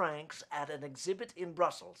 250 francs at an exhibit in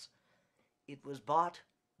Brussels. It was bought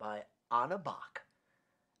by Anna Bach,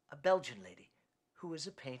 a Belgian lady who is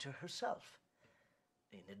a painter herself.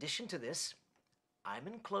 In addition to this, I'm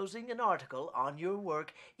enclosing an article on your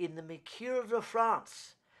work in the Mercure de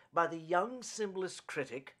France by the young symbolist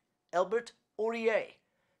critic Albert Aurier,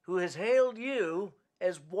 who has hailed you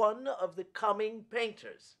as one of the coming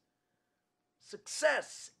painters.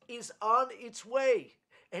 Success is on its way,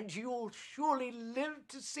 and you'll surely live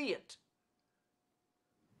to see it.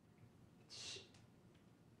 It's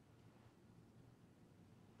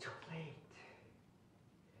too late.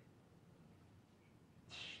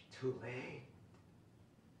 It's too late.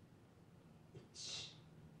 It's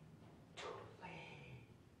too late.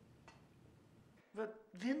 But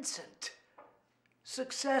Vincent,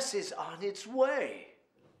 success is on its way.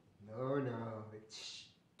 No, it's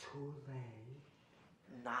too late.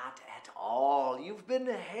 Not at all. You've been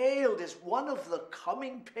hailed as one of the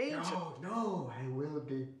coming painters. No, I will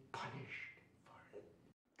be punished for it.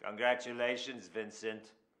 Congratulations,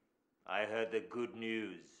 Vincent. I heard the good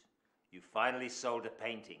news. You finally sold a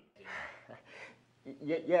painting.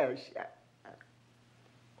 Yes.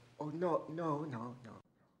 Oh, no.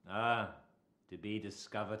 Ah, to be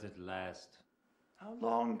discovered at last. How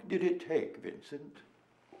long did it take, Vincent?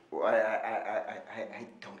 Well, I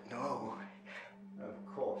don't know. Of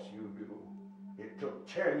course you do. It took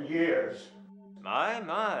 10 years.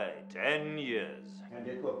 My, 10 years. And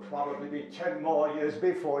it will probably be 10 more years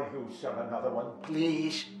before you sell another one.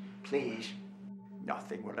 Please.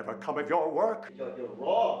 Nothing will ever come of your work. You're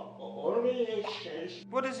wrong. Only it says...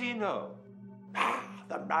 What does he know?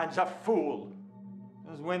 The man's a fool.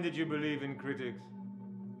 Since when did you believe in critics?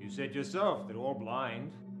 You said yourself they're all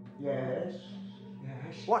blind. Yes,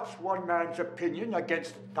 yes. What's one man's opinion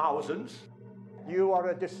against thousands? You are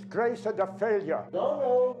a disgrace and a failure.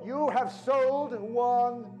 No. You have sold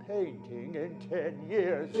one painting in 10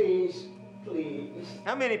 years. Please, please.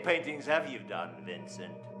 How many paintings have you done,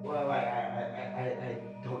 Vincent? Well, I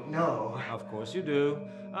don't know. Of course you do.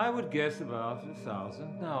 I would guess about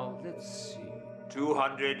 1,000. Now, let's see.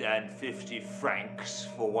 250 francs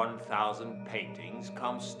for 1,000 paintings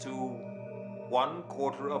comes to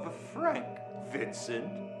 1/4 of a franc,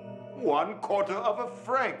 Vincent. 1/4 of a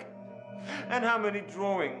franc. And how many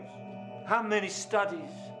drawings? How many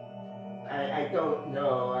studies? I don't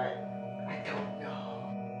know. I don't know.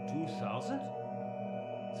 2,000?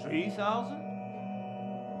 3,000?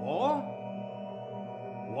 More?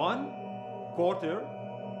 1/4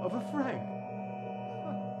 of a franc.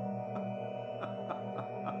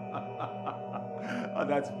 Oh,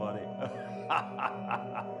 that's funny.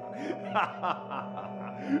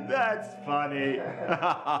 That's funny.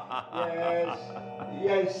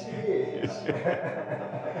 Yes, he is.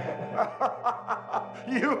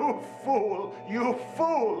 You fool! You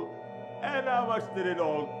fool! And how much did it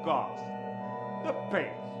all cost? The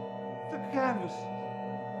paints, the canvases,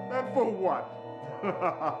 and for what? 1/4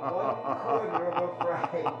 of a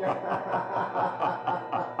franc.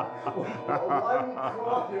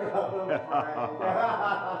 1/4 of a franc.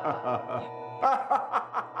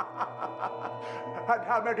 And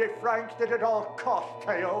how many francs did it all cost,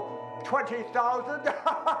 Theo? 20,000?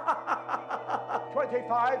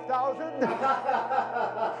 25,000?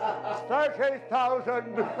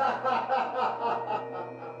 30,000?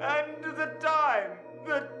 And the time.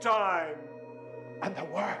 And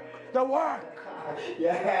the work.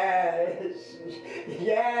 Yes.